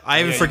 Yeah,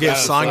 I even forget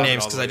song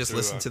names because I just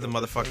listened to the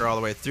motherfucker all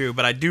the way through.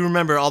 But I do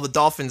remember all the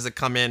dolphins that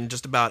come in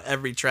just about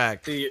every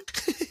track. See,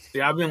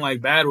 I've been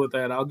like bad with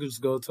that. I'll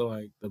just go to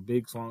like the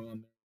big song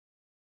on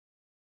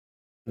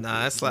there.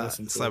 Nah, I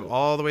slap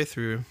all the way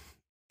through.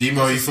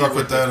 Demo, you fuck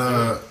with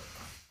that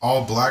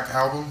All Black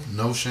album,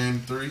 No Shame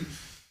 3?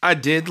 I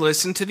did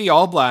listen to the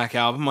All Black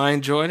album. I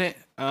enjoyed it.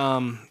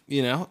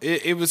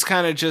 It was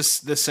kind of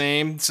just the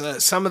same.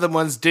 Some of the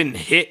ones didn't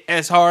hit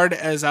as hard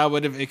as I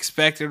would have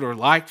expected or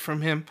liked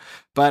from him.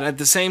 But at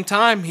the same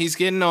time, he's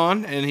getting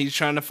on and he's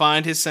trying to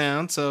find his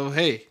sound. So,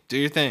 hey, do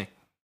your thing.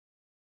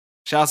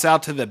 Shouts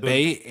out to the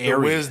Bay Area.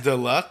 The Wiz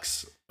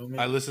Deluxe.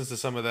 I listened to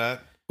some of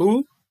that.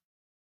 Who?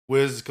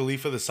 Wiz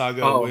Khalifa, the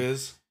saga of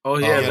Wiz. Oh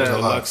yeah, that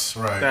Deluxe,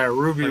 right? That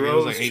Ruby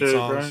Rose, like 8 shit,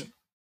 songs. Right?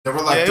 There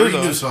were like 3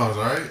 new songs,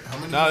 right? How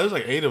many? No, it was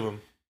like 8 of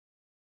them.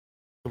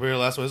 Compared to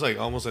the last one, it was like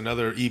almost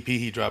another EP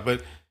he dropped, but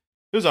it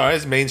was alright.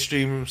 It's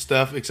mainstream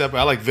stuff, except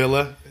I like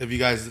Villa. If you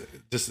guys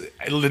just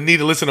need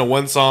to listen to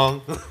one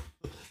song,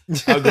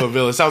 I'll go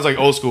Villa. It sounds like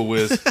old school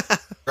Wiz. I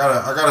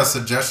got a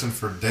suggestion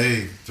for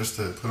Dave, just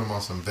to put him on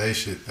some Bay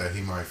shit that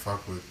he might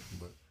fuck with.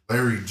 But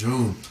Larry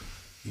June,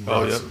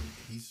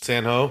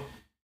 San Ho.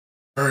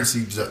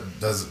 Currency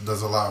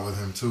does a lot with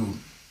him too.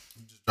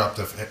 He just dropped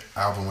an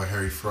album with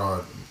Harry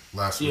Fraud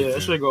last week. Yeah,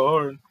 that should go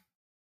hard.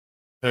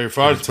 Harry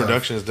Fraud's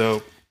production is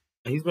dope.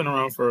 He's been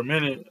around for a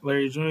minute.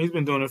 Larry June, he's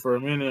been doing it for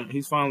a minute.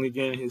 He's finally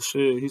getting his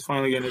shit. He's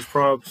finally getting his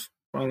props.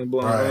 Finally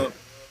blowing up.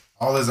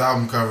 All his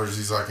album covers,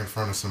 he's like in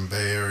front of some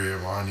Bay Area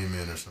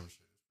monument or some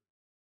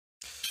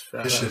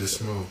shit. This shit is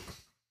smooth.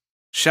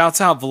 Shouts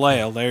out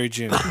Vallejo, Larry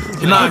June.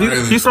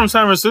 He's from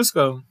San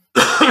Francisco.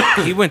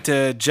 He went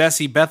to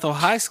Jesse Bethel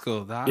High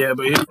School, dog. Yeah,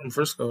 but he's from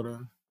Frisco,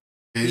 though.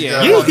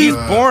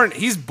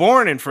 He's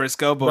born in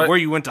Frisco, but where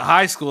you went to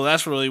high school,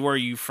 that's really where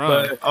you from.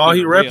 But all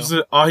he reps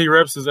is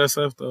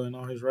SF though, in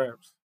all his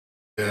raps.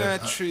 Yeah,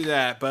 true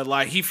that. But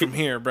like, he from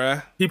here,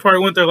 bruh. He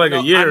probably went there like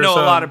a year. I know or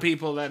so. a lot of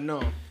people that know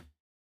him.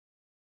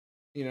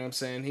 You know what I'm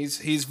saying?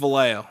 He's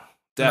Vallejo.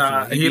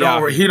 Definitely.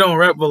 Nah, he don't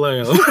rep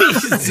Vallejo.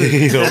 That's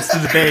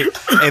the debate.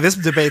 Hey, this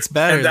debate's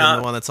better than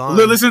the one that's on.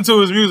 Listen to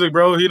his music,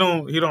 bro. He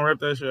don't rep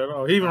that shit at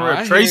all. He even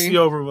rep Tracy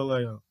over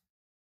Vallejo.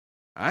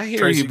 I hear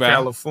Tracy, you, bro.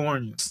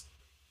 California.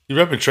 You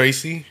repping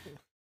Tracy?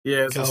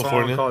 Yeah, it's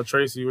California. A song called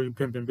Tracy where you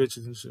pimping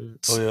bitches and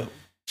shit. Oh yeah.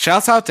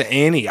 Shouts out to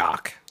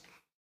Antioch.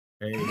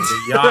 Hey,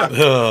 yacht.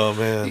 Oh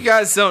man. You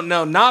guys don't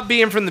know. Not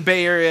being from the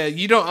Bay Area,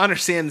 you don't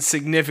understand the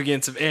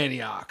significance of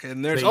Antioch.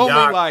 And there's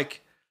only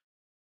like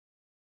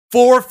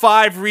 4 or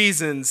 5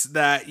 reasons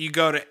that you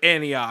go to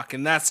Antioch,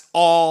 and that's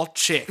all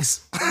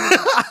chicks.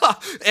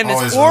 and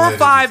Always it's 4 or related to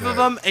 5 of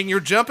that. them, and you're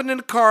jumping in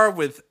a car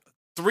with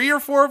 3 or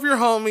 4 of your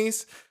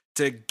homies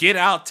to get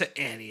out to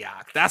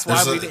Antioch. That's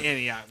why we to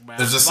Antioch, man.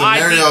 There's a Why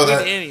scenario deep we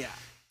that- to Antioch.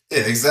 Yeah,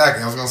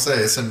 exactly. I was gonna say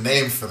it's a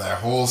name for that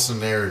whole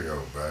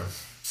scenario, bro.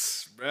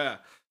 Yeah.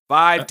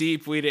 5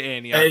 deep we to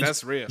Antioch. Hey,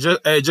 That's real.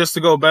 Just to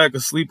go back, a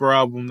sleeper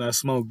album, that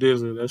Smoke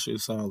Dizzler, that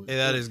shit's solid. Yeah,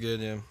 that is good.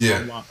 Yeah.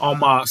 Yeah. All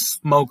my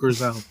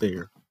smokers out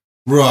there.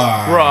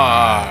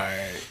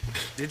 Right.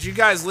 Did you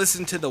guys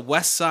listen to the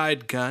West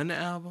Side Gun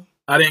album?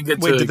 I didn't get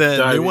Wait, to did the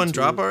dive new one into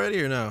drop it.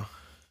 already or no?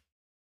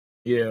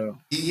 Yeah.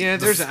 Yeah,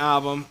 there's an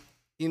album.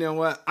 You know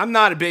what? I'm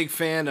not a big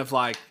fan of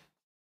like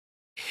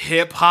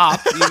hip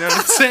hop. You know what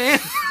I'm saying?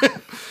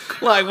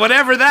 Like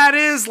whatever that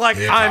is, like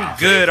Hip-hop, I'm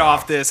good hip-hop.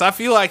 off this. I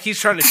feel like he's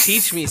trying to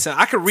teach me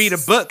something. I could read a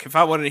book if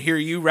I wanted to hear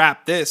you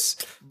rap this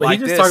But like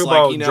he just this. talk Like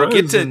about you know,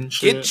 drugs and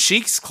shit. get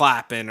cheeks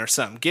clapping or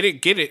something. Get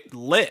it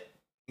lit.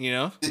 You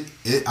know.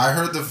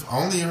 I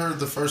only heard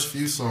the first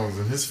few songs,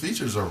 and his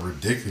features are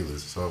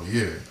ridiculous. So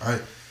yeah,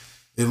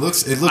 it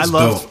looks I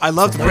dope.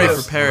 love From Pray what for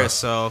I've- Paris,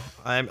 so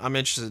I'm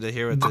interested to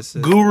hear what this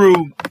is.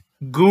 Guru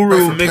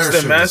Pray for mixed Paris and shit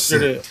was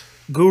mastered sick. it.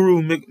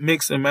 Guru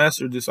mixed and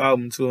mastered this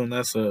album too, and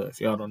that's if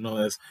y'all don't know,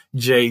 that's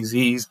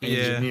Jay-Z's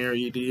engineer.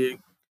 You dig?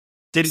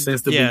 Did he?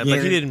 Since the Yeah,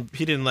 but beginning.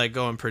 he didn't like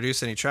go and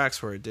produce any tracks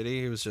for it, did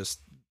he? He was just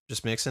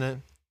mixing it.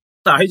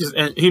 Nah,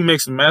 he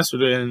mixed and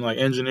mastered it and like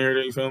engineered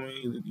it. You feel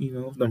me? You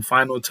know, them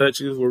final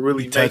touches were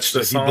really touched touched the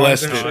it. He song.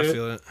 blessed and it. Oh, I shit.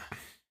 feel it.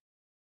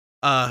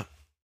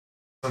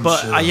 Some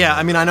But shit yeah, on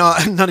I mean, there. I know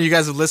none of you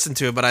guys have listened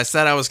to it, but I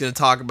said I was going to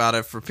talk about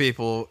it for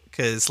people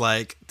because,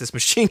 like, this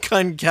Machine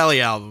Gun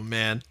Kelly album,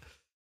 man.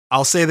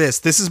 I'll say this.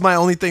 This is my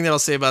only thing that I'll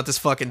say about this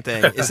fucking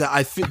thing is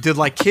that did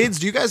like kids,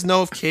 do you guys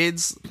know if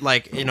kids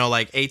like, you know,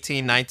 like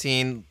 18,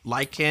 19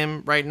 like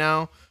him right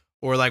now?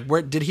 Or like,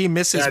 where did he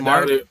miss his I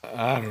mark? doubt it.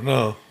 I don't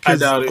know. I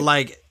doubt it.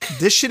 Like,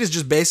 this shit is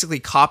just basically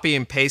copy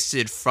and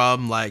pasted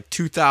from like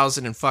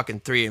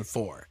 2003 and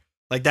 4.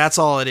 Like, that's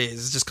all it is.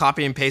 It's just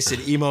copy and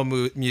pasted emo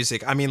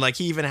music. I mean, like,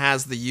 he even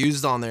has the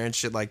used on there and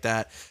shit like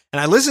that. And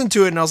I listened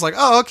to it and I was like,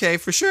 oh, okay,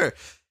 for sure.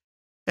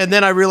 And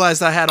then I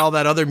realized I had all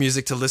that other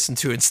music to listen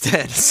to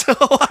instead. So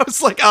I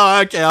was like,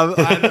 oh, okay,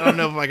 I don't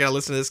know if I got to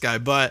listen to this guy.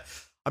 But,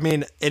 I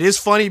mean, it is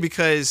funny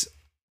because,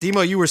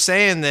 Demo, you were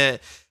saying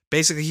that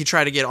basically he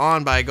tried to get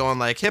on by going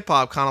like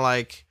hip-hop, kind of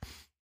like,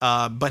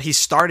 but he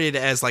started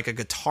as like a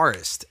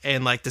guitarist.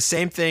 And like the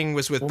same thing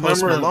was with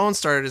Post Remember- Malone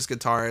started as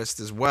guitarist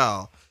as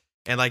well.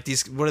 And like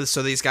these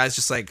guys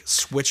just like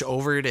switch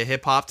over to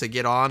hip-hop to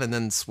get on and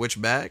then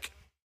switch back?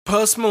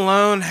 Post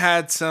Malone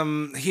had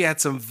some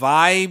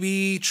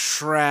vibey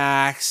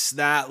tracks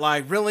that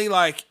like really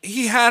like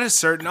he had a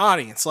certain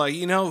audience. Like,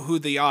 you know who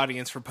the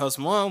audience for Post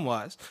Malone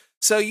was.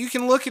 So you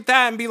can look at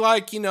that and be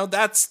like, you know,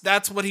 that's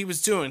what he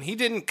was doing. He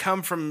didn't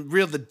come from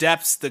the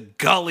depths, the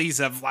gullies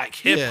of like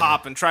hip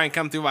hop and try and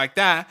come through like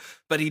that.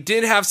 But he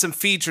did have some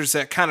features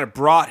that kind of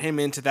brought him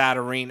into that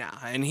arena.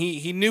 And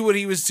he knew what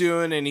he was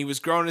doing and he was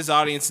growing his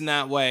audience in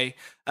that way,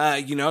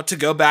 you know, to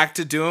go back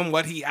to doing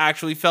what he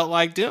actually felt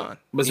like doing.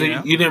 But see,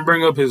 know? you didn't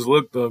bring up his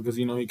look though, because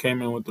you know he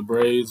came in with the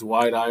braids,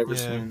 White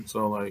Iverson.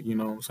 So like, you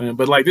know what I'm saying.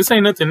 But like, this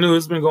ain't nothing new.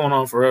 It's been going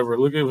on forever.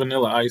 Look at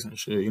Vanilla Ice and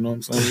shit. You know what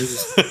I'm saying?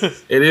 It's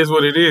just, it is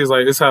what it is.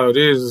 Like, it's how it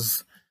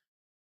is.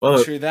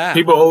 But True that.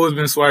 people always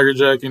been swagger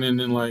jacking, and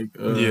then like,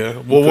 Yeah.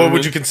 Well, what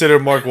would you consider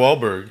Mark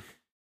Wahlberg?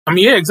 I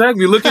mean, yeah,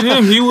 exactly. Look at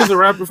him. He was a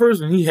rapper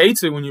first, and he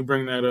hates it when you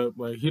bring that up.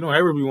 Like, he don't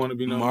ever want to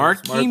be known as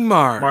Marky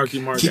Marky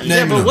Mark. Keep Yeah,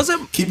 naming but them.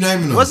 wasn't Keep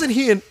naming them.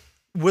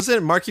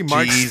 wasn't Marky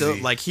Mark G-Eazy. still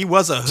like he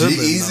was a hoodlum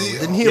G-Eazy? though?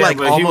 Didn't he Yeah, like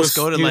but he almost was-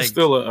 go to he like was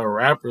still a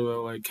rapper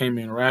though. Like, came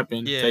in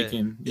rapping,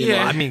 taking. You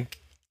Yeah. know, I mean,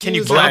 can He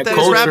you was count black that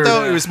as rap culture.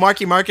 though? It was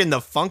Marky Mark and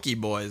the Funky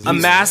Boys. A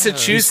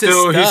Massachusetts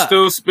he's stuff.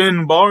 still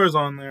spinning bars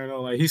on there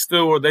though. Like, he's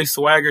still they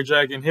swagger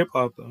jacking hip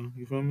hop though.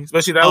 You feel me?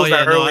 Especially that Oh was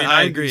yeah, that no, early 90s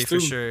I agree too.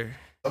 for sure.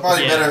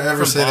 Nobody Yeah, better ever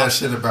from say that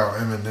Boston. shit about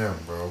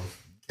Eminem, bro.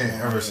 Can't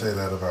ever say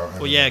that about Eminem.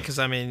 Well, yeah, because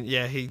I mean,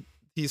 yeah,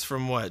 he's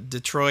from what,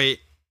 Detroit?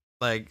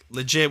 Like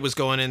legit was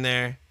going in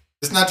there.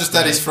 It's not just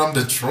that he's from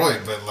Detroit,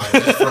 but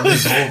like he's from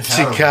his whole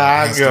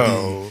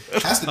Chicago.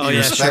 Has to be Oh, yeah,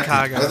 respected.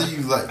 Chicago. Whether you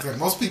like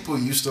most people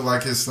used to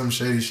like his Slim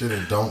Shady shit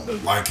and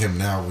don't like him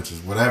now, which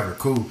is whatever,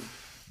 cool.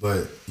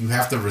 But you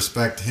have to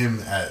respect him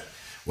at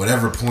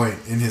whatever point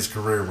in his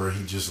career where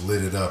he just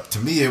lit it up. To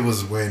me, it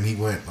was when he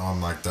went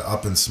on like the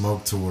Up in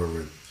Smoke tour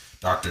with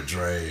Dr.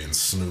 Dre and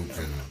Snoop,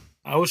 and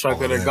I wish I all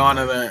could of have them, gone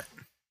to like, that.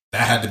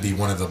 that had to be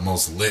one of the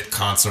most lit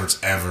concerts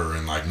ever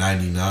in like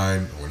 '99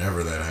 or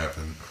whenever that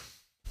happened.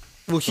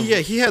 Well,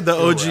 he had the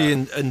OG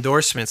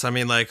endorsements. I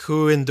mean, like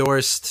who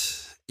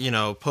endorsed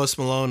Post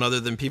Malone other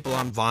than people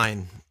on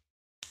Vine?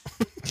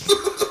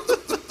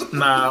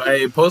 Nah,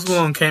 hey, Post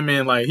Malone came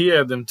in like he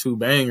had them two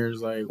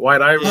bangers, like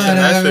White Iverson.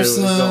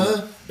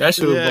 That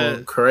shit was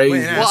going crazy.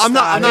 Well, I'm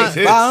not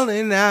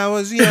balling. I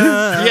was young.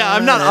 Yeah,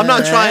 I'm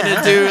not trying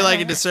to do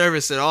like a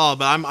disservice at all,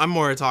 but I'm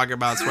more talking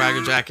about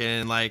swagger jacking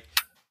and like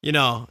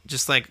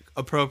just like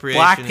appropriation.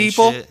 Black and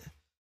people? shit.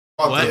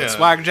 What? Yeah.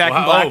 Swagger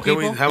jacking black Can people?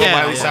 we have a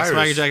Miley Cyrus?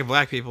 Swagger jacking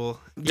black people.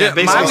 Yeah,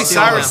 basically Miley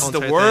stealing that Cyrus is whole the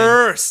entire thing.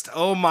 worst.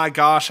 Oh my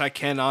gosh, I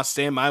cannot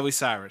stand Miley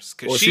Cyrus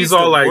because Well, she's she's the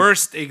all like-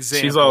 worst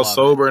example. She's all of it.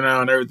 sober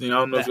now and everything. I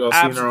don't know if y'all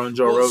seen her on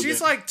Joe Rogan.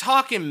 She's like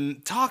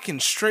talking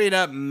straight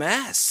up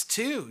mess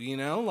too. You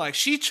know, like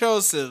she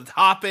chose to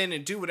hop in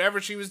and do whatever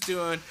she was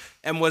doing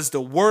and was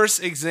the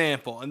worst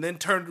example, and then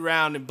turned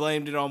around and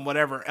blamed it on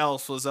whatever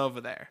else was over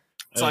there.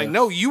 It's like,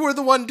 no, you were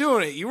the one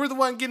doing it. You were the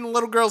one getting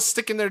little girls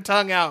sticking their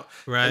tongue out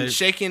and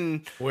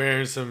shaking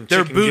wearing some their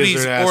chicken booties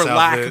gizzard ass or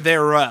lack outfit.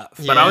 thereof.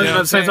 But I don't even, at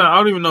the same time, I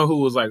don't even know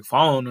who was like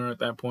following her at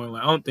that point.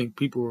 Like, I don't think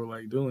people were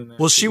like doing that.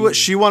 Well,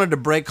 she wanted to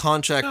break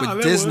contract No, with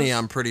there Disney, was.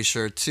 I'm pretty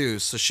sure too.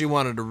 So she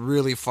wanted to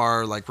really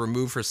far like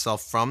remove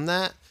herself from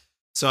that.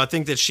 So I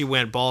think that she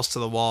went balls to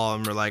the wall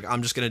and were like,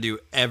 I'm just going to do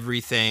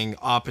everything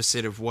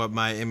opposite of what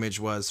my image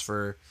was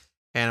for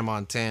Hannah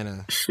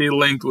Montana. She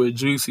linked with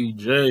Juicy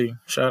J.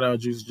 Shout out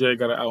Juicy J.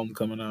 Got an album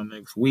coming out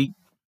next week.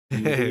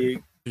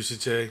 Juicy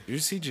J.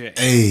 Juicy J.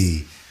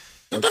 Hey,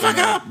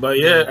 But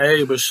yeah,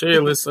 hey, but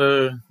shit, let's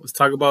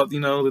talk about, you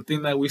know, the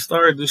thing that we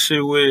started this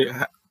shit with.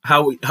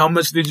 How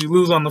much did you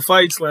lose on the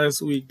fights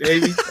last week,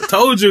 Davey? I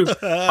told you,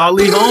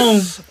 Holly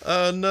Holm.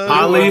 Oh no,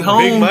 Holly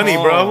Holm. Big money,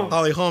 bro.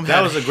 Holly Holm.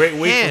 That was a great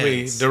week for me.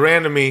 hands.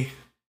 Duran to me.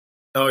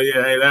 Oh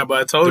yeah, hey, that. But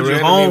I told you, Duran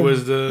to me Holm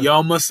was the.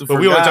 y'all must have. But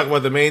forgot. we want to talk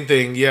about the main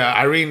thing. Yeah,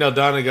 Irene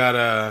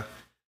Aldana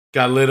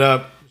got lit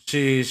up.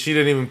 She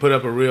didn't even put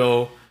up a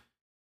real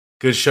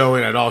good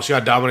showing at all. She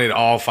got dominated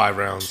all 5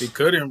 rounds. She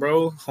couldn't,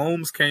 bro.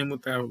 Holmes came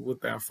with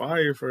that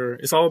fire for.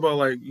 It's all about,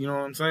 like, you know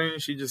what I'm saying.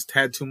 She just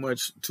had too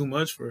much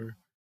for her.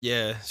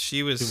 Yeah,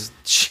 she was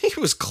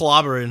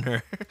clobbering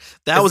her.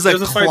 That was a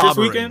There's a fight this clobbering.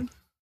 weekend.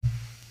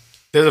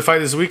 There's a fight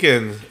this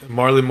weekend.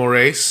 Marlon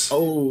Moraes.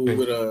 Oh, and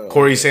with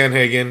Corey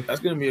Sandhagen. That's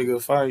gonna be a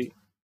good fight.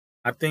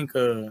 I think. I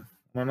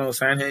don't know.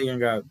 Sandhagen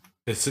got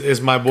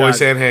It's my boy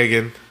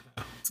Sandhagen.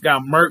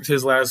 murked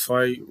his last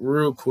fight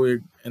real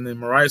quick, and then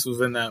Moraes was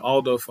in that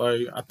Aldo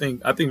fight. I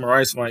think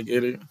Moraes might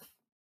get it.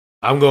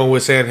 I'm going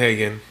with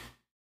Sandhagen.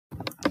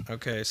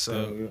 Okay,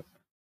 so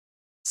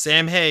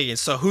Sam Hagen.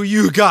 So who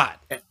you got?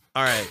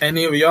 All right.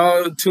 Any of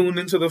y'all tuned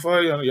into the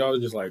fight? Y'all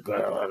just like,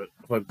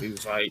 fuck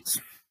these fights.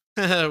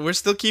 We're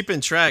still keeping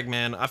track,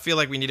 man. I feel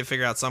like we need to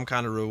figure out some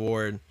kind of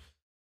reward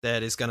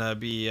that is gonna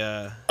be.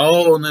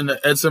 Oh, and then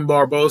the Edson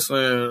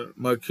Barbosa and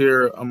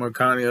Makir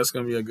Amarkani. That's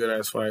gonna be a good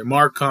ass fight.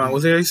 Mark Khan.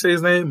 What's he say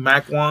his name?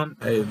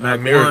 Macwan. Hey,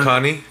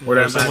 Amirkhani. Where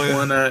that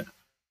Macwan at?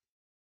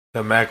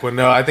 The Mac one.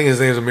 No, I think his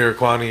name's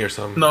Amirkhani or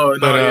something. No,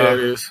 But, yeah, it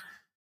is.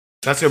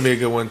 That's gonna be a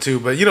good one too.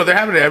 But you know they're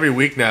having it every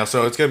week now,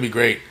 so it's gonna be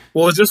great.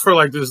 Well, it's just for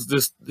like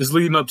this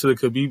leading up to the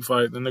Khabib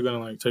fight. Then they're gonna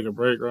like take a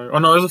break, right? Oh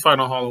no, there's a fight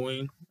on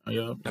Halloween.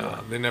 Yeah,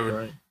 No, they never.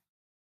 Right.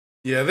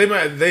 Yeah,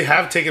 they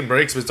have taken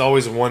breaks, but it's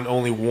always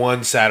only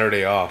one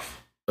Saturday off.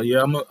 But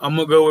yeah, I'm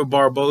gonna go with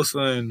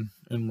Barbosa and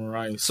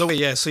Moraes. So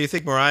yeah, so you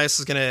think Moraes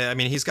is gonna? I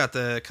mean, he's got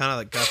the kind of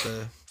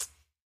like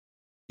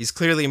He's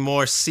clearly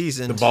more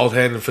seasoned. The bald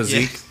head and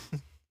physique.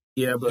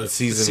 Yeah, The but The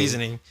seasoning.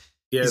 seasoning.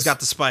 yes. He's got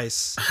the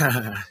spice.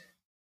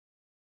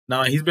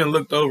 Nah, he's been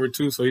looked over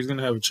too, so he's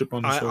gonna have a chip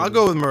on his shoulder. I'll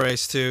go with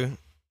Moraes too.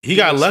 He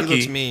got He lucky.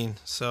 looks mean,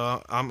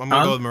 so I'm gonna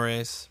go with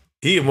Moraes.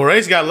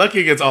 Moraes got lucky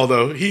against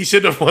Aldo. He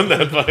should have won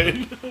that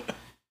fight.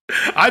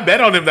 I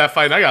bet on him that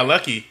fight. And I got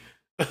lucky.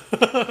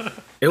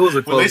 It was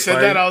a close When they said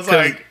fight, that, I was 'cause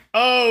like,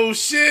 "Oh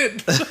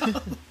shit!"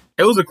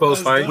 it was a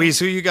close fight. Weez,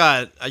 who you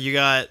got? You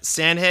got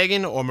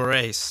Sandhagen or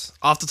Moraes?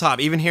 Off the top,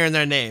 even hearing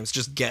their names,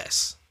 just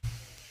guess.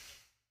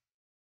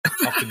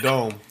 Off the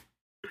dome,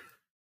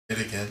 hit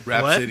again.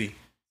 Rap What? City.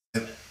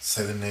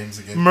 Say the names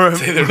again.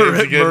 Say their names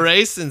again.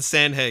 Moraes and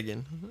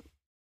Sandhagen. Can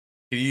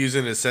you use it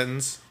in a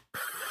sentence?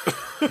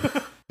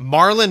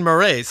 Marlon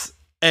Moraes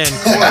and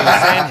Corey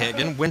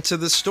Sandhagen went to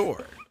the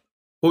store.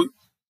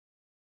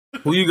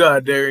 Who you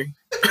got, Derry?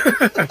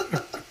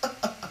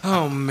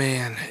 Oh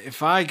man,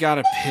 if I got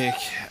a pick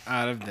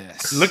out of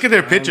this, Look at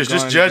their pictures. I'm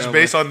Just going judge to go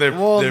based with- on their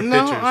no,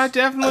 pictures. I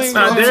definitely.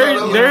 Nah,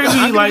 will. Derry I'm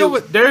be gonna go like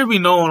with- Derry be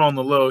knowing on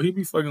the low. He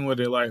be fucking with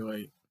it like.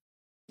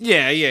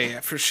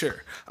 Yeah, for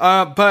sure.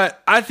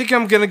 But I think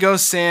I'm gonna go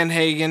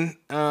Sandhagen.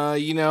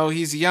 You know,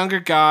 he's a younger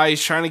guy.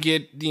 He's trying to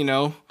get, you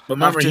know, But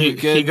remember, off to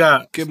a he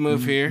got good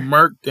move here.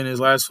 murked in his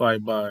last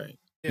fight by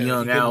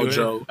young he couldn't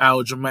do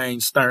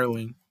Aljamain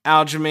Sterling.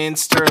 Aljamain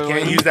Sterling.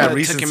 Can't use that took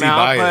recency him out,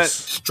 bias.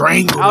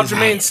 Strangled But his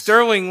Aljamain ass.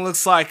 Sterling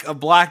looks like a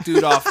black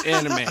dude off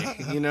anime.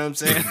 You know what I'm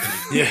saying?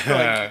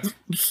 Yeah.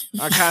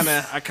 I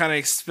kind of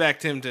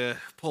expect him to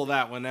pull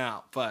that one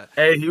out. But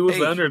Hey, he was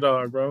Hey. the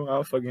underdog, bro.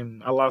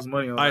 I lost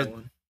money on that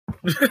one.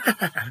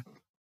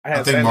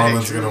 I think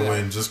Marlon's gonna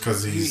win just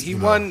because he's he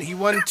won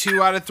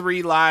 2 out of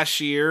 3 last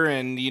year,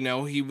 and you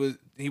know he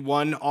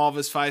won all of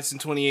his fights in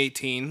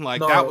 2018. Like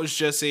No. that was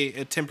just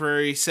a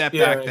temporary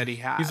setback that he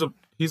had.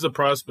 He's a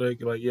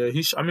prospect. Like, yeah,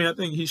 I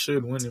think he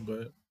should win it,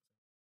 but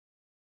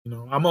you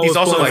know, I'm always He's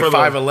also pulling like for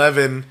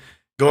 5'11",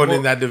 going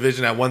in that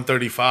division at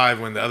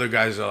 135 when the other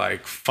guys are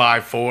like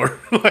 5'4".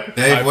 Like,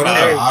 Dave, what are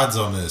the 5'5". odds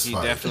on this He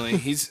fight?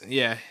 definitely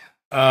yeah.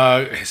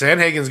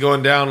 Sandhagen's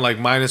going down like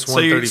minus So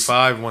you're-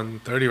 135,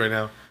 130 right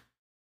now.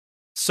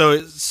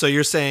 So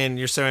you're saying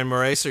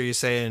Moraes, or you're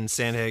saying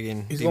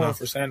Sandhagen? He's going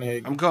for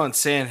Sandhagen. I'm going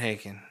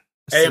Sandhagen.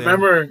 Hey,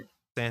 remember?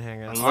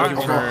 Sandhagen. I'm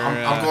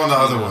going the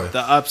other way. The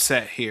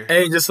upset here.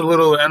 Hey, just a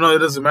little. I know it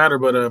doesn't matter,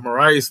 but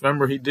Moraes,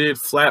 remember he did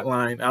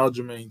flatline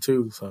Aljamain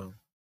too. So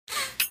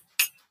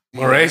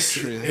Moraes,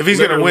 if he's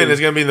gonna win,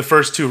 it's gonna be in the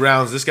first 2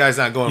 rounds. This guy's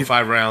not going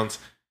 5 rounds.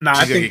 Nah,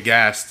 he's gonna get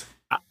gassed.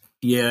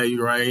 Yeah,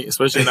 you're right.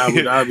 Especially in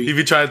Abu Dhabi. If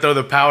you try to throw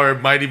the power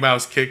Mighty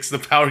Mouse kicks, the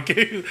power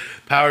kicks,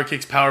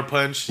 power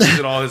punch,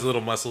 using all his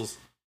little muscles.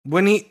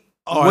 When he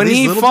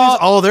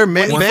fought, they're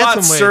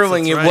bantamweights.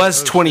 Sterling, it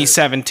was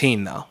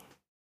 2017 though.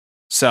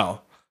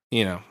 So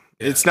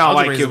it's not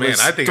like it was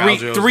I think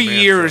 3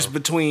 years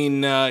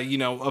between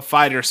a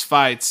fighter's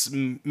fights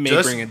may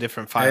bring a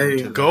different fighter.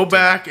 Hey, go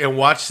back and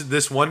watch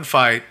this one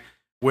fight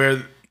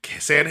where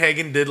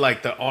Sandhagen did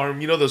like the arm,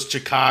 those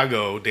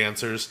Chicago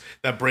dancers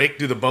that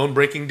do the bone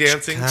breaking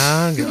dancing,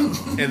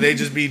 and they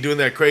just be doing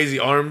that crazy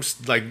arms,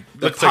 like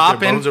looks like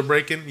their bones are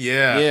breaking.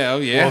 Yeah.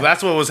 Well,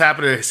 that's what was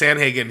happening to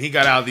Sandhagen. He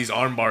got out of these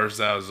arm bars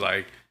that was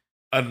like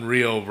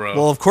unreal, bro.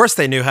 Well, of course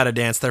they knew how to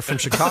dance. They're from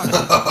Chicago.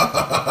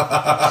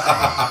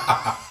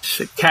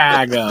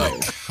 Chicago.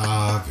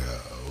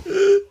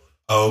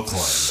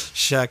 Oakland.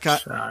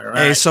 Right.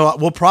 Hey, so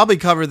we'll probably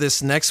cover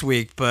this next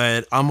week,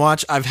 but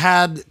I've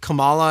had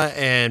Kamala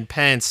and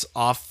Pence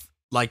off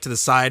to the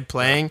side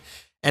playing,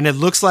 and it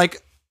looks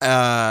like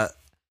Pence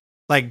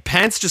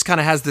just kind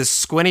of has this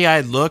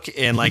squinty-eyed look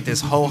and this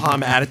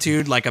ho-hum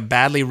attitude, like a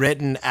badly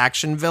written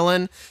action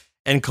villain.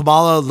 And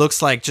Kamala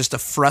looks like just a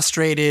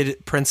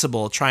frustrated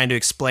principal trying to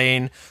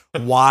explain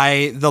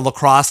why the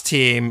lacrosse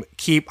team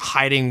keep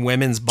hiding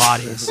women's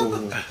bodies.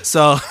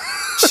 So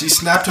she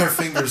snapped her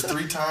fingers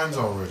 3 times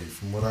already,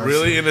 from what I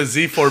really in a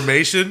Z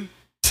formation.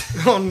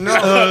 Oh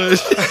no!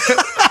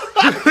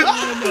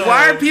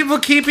 Why are people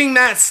keeping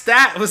that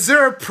stat? Was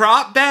there a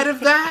prop bet of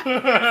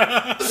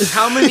that?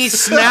 How many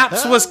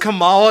snaps was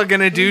Kamala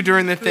gonna do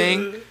during the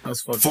thing?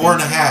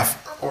 4.5.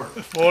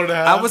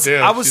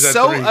 4.5. I was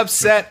so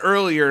upset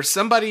earlier.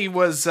 Somebody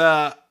was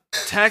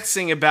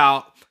texting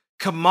about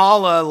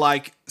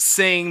Kamala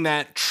saying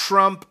that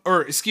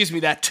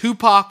that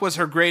Tupac was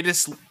her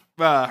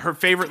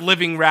favorite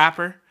living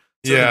rapper.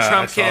 So the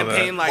Trump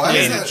campaign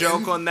made a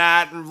joke on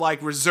that and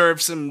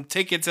reserved some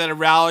tickets at a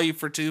rally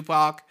for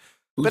Tupac.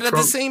 But at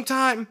the same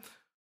time,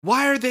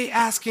 why are they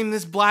asking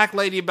this black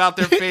lady about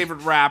their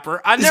favorite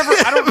rapper? I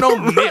don't know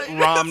Mitt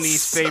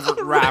Romney's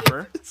favorite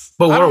rapper.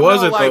 But where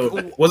was it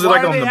though? Was it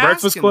on the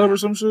Breakfast Club or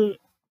some shit?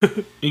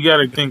 You got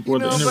to think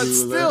what the interview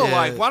was. But still,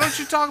 why don't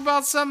you talk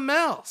about something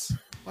else?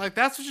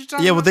 That's what you're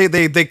talking about? Yeah,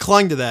 well, they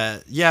clung to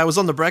that. Yeah, it was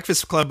on the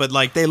Breakfast Club, but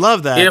they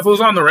love that. Yeah, if it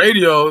was on the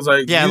radio, it was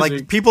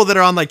music. People that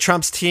are on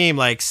Trump's team,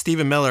 like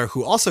Stephen Miller,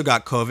 who also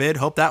got COVID.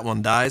 Hope that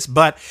one dies.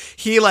 But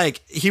he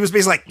was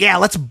basically yeah,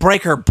 let's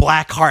break her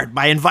black heart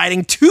by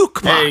inviting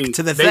Tupac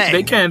to the thing.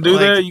 They can't do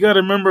that. You got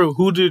to remember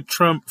who did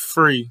Trump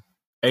free?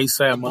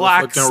 ASAP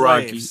motherfucking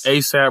Rocky.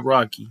 ASAP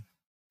Rocky.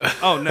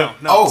 Oh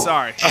no!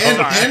 Sorry.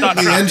 And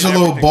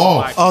D'Angelo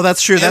Ball. Oh,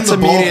 that's true. That's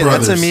immediate.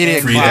 That's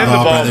immediate. And the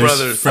Ball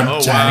brothers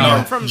from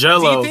China. Do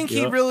you think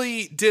he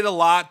really did a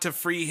lot to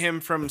free him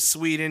from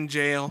Sweden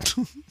jail?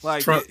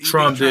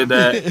 Trump did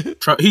that.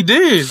 He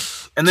did,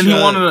 and then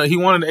he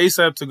wanted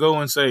ASAP to go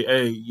and say,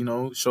 "Hey,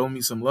 show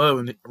me some love."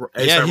 And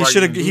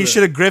ASAP he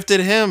should have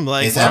grifted him.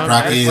 ASAP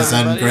Rocky is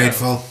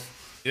ungrateful.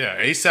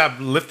 Yeah, ASAP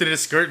lifted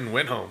his skirt and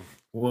went home.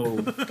 Whoa!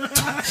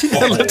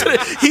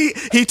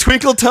 he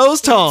twinkled toes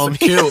to him.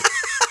 Killed.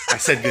 I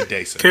said good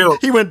day, sir. Killed.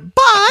 He went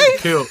bye.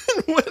 Killed.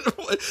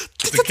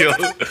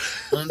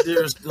 Don't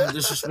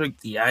disrespect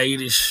the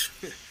Irish.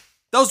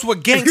 Those were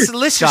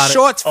gangsta-licious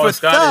shorts for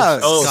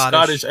thugs. Oh,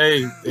 Scottish.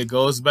 Hey, it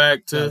goes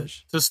back to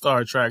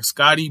Star Trek.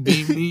 Scotty,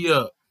 beam me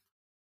up.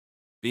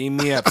 Beam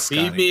me up,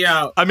 Scotty. Beam me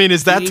out. I mean,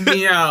 is that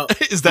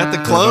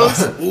the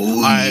close?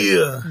 Ooh,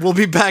 yeah. We'll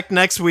be back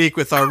next week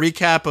with our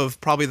recap of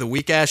probably the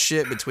weak-ass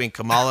shit between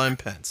Kamala and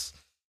Pence.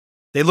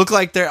 They look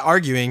like they're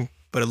arguing,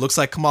 but it looks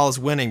like Kamala's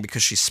winning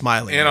because she's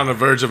smiling. And on the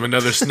verge of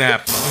another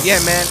snap. Yeah,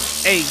 man.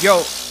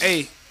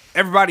 Hey,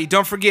 everybody,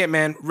 don't forget,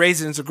 man,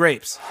 raisins are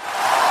grapes.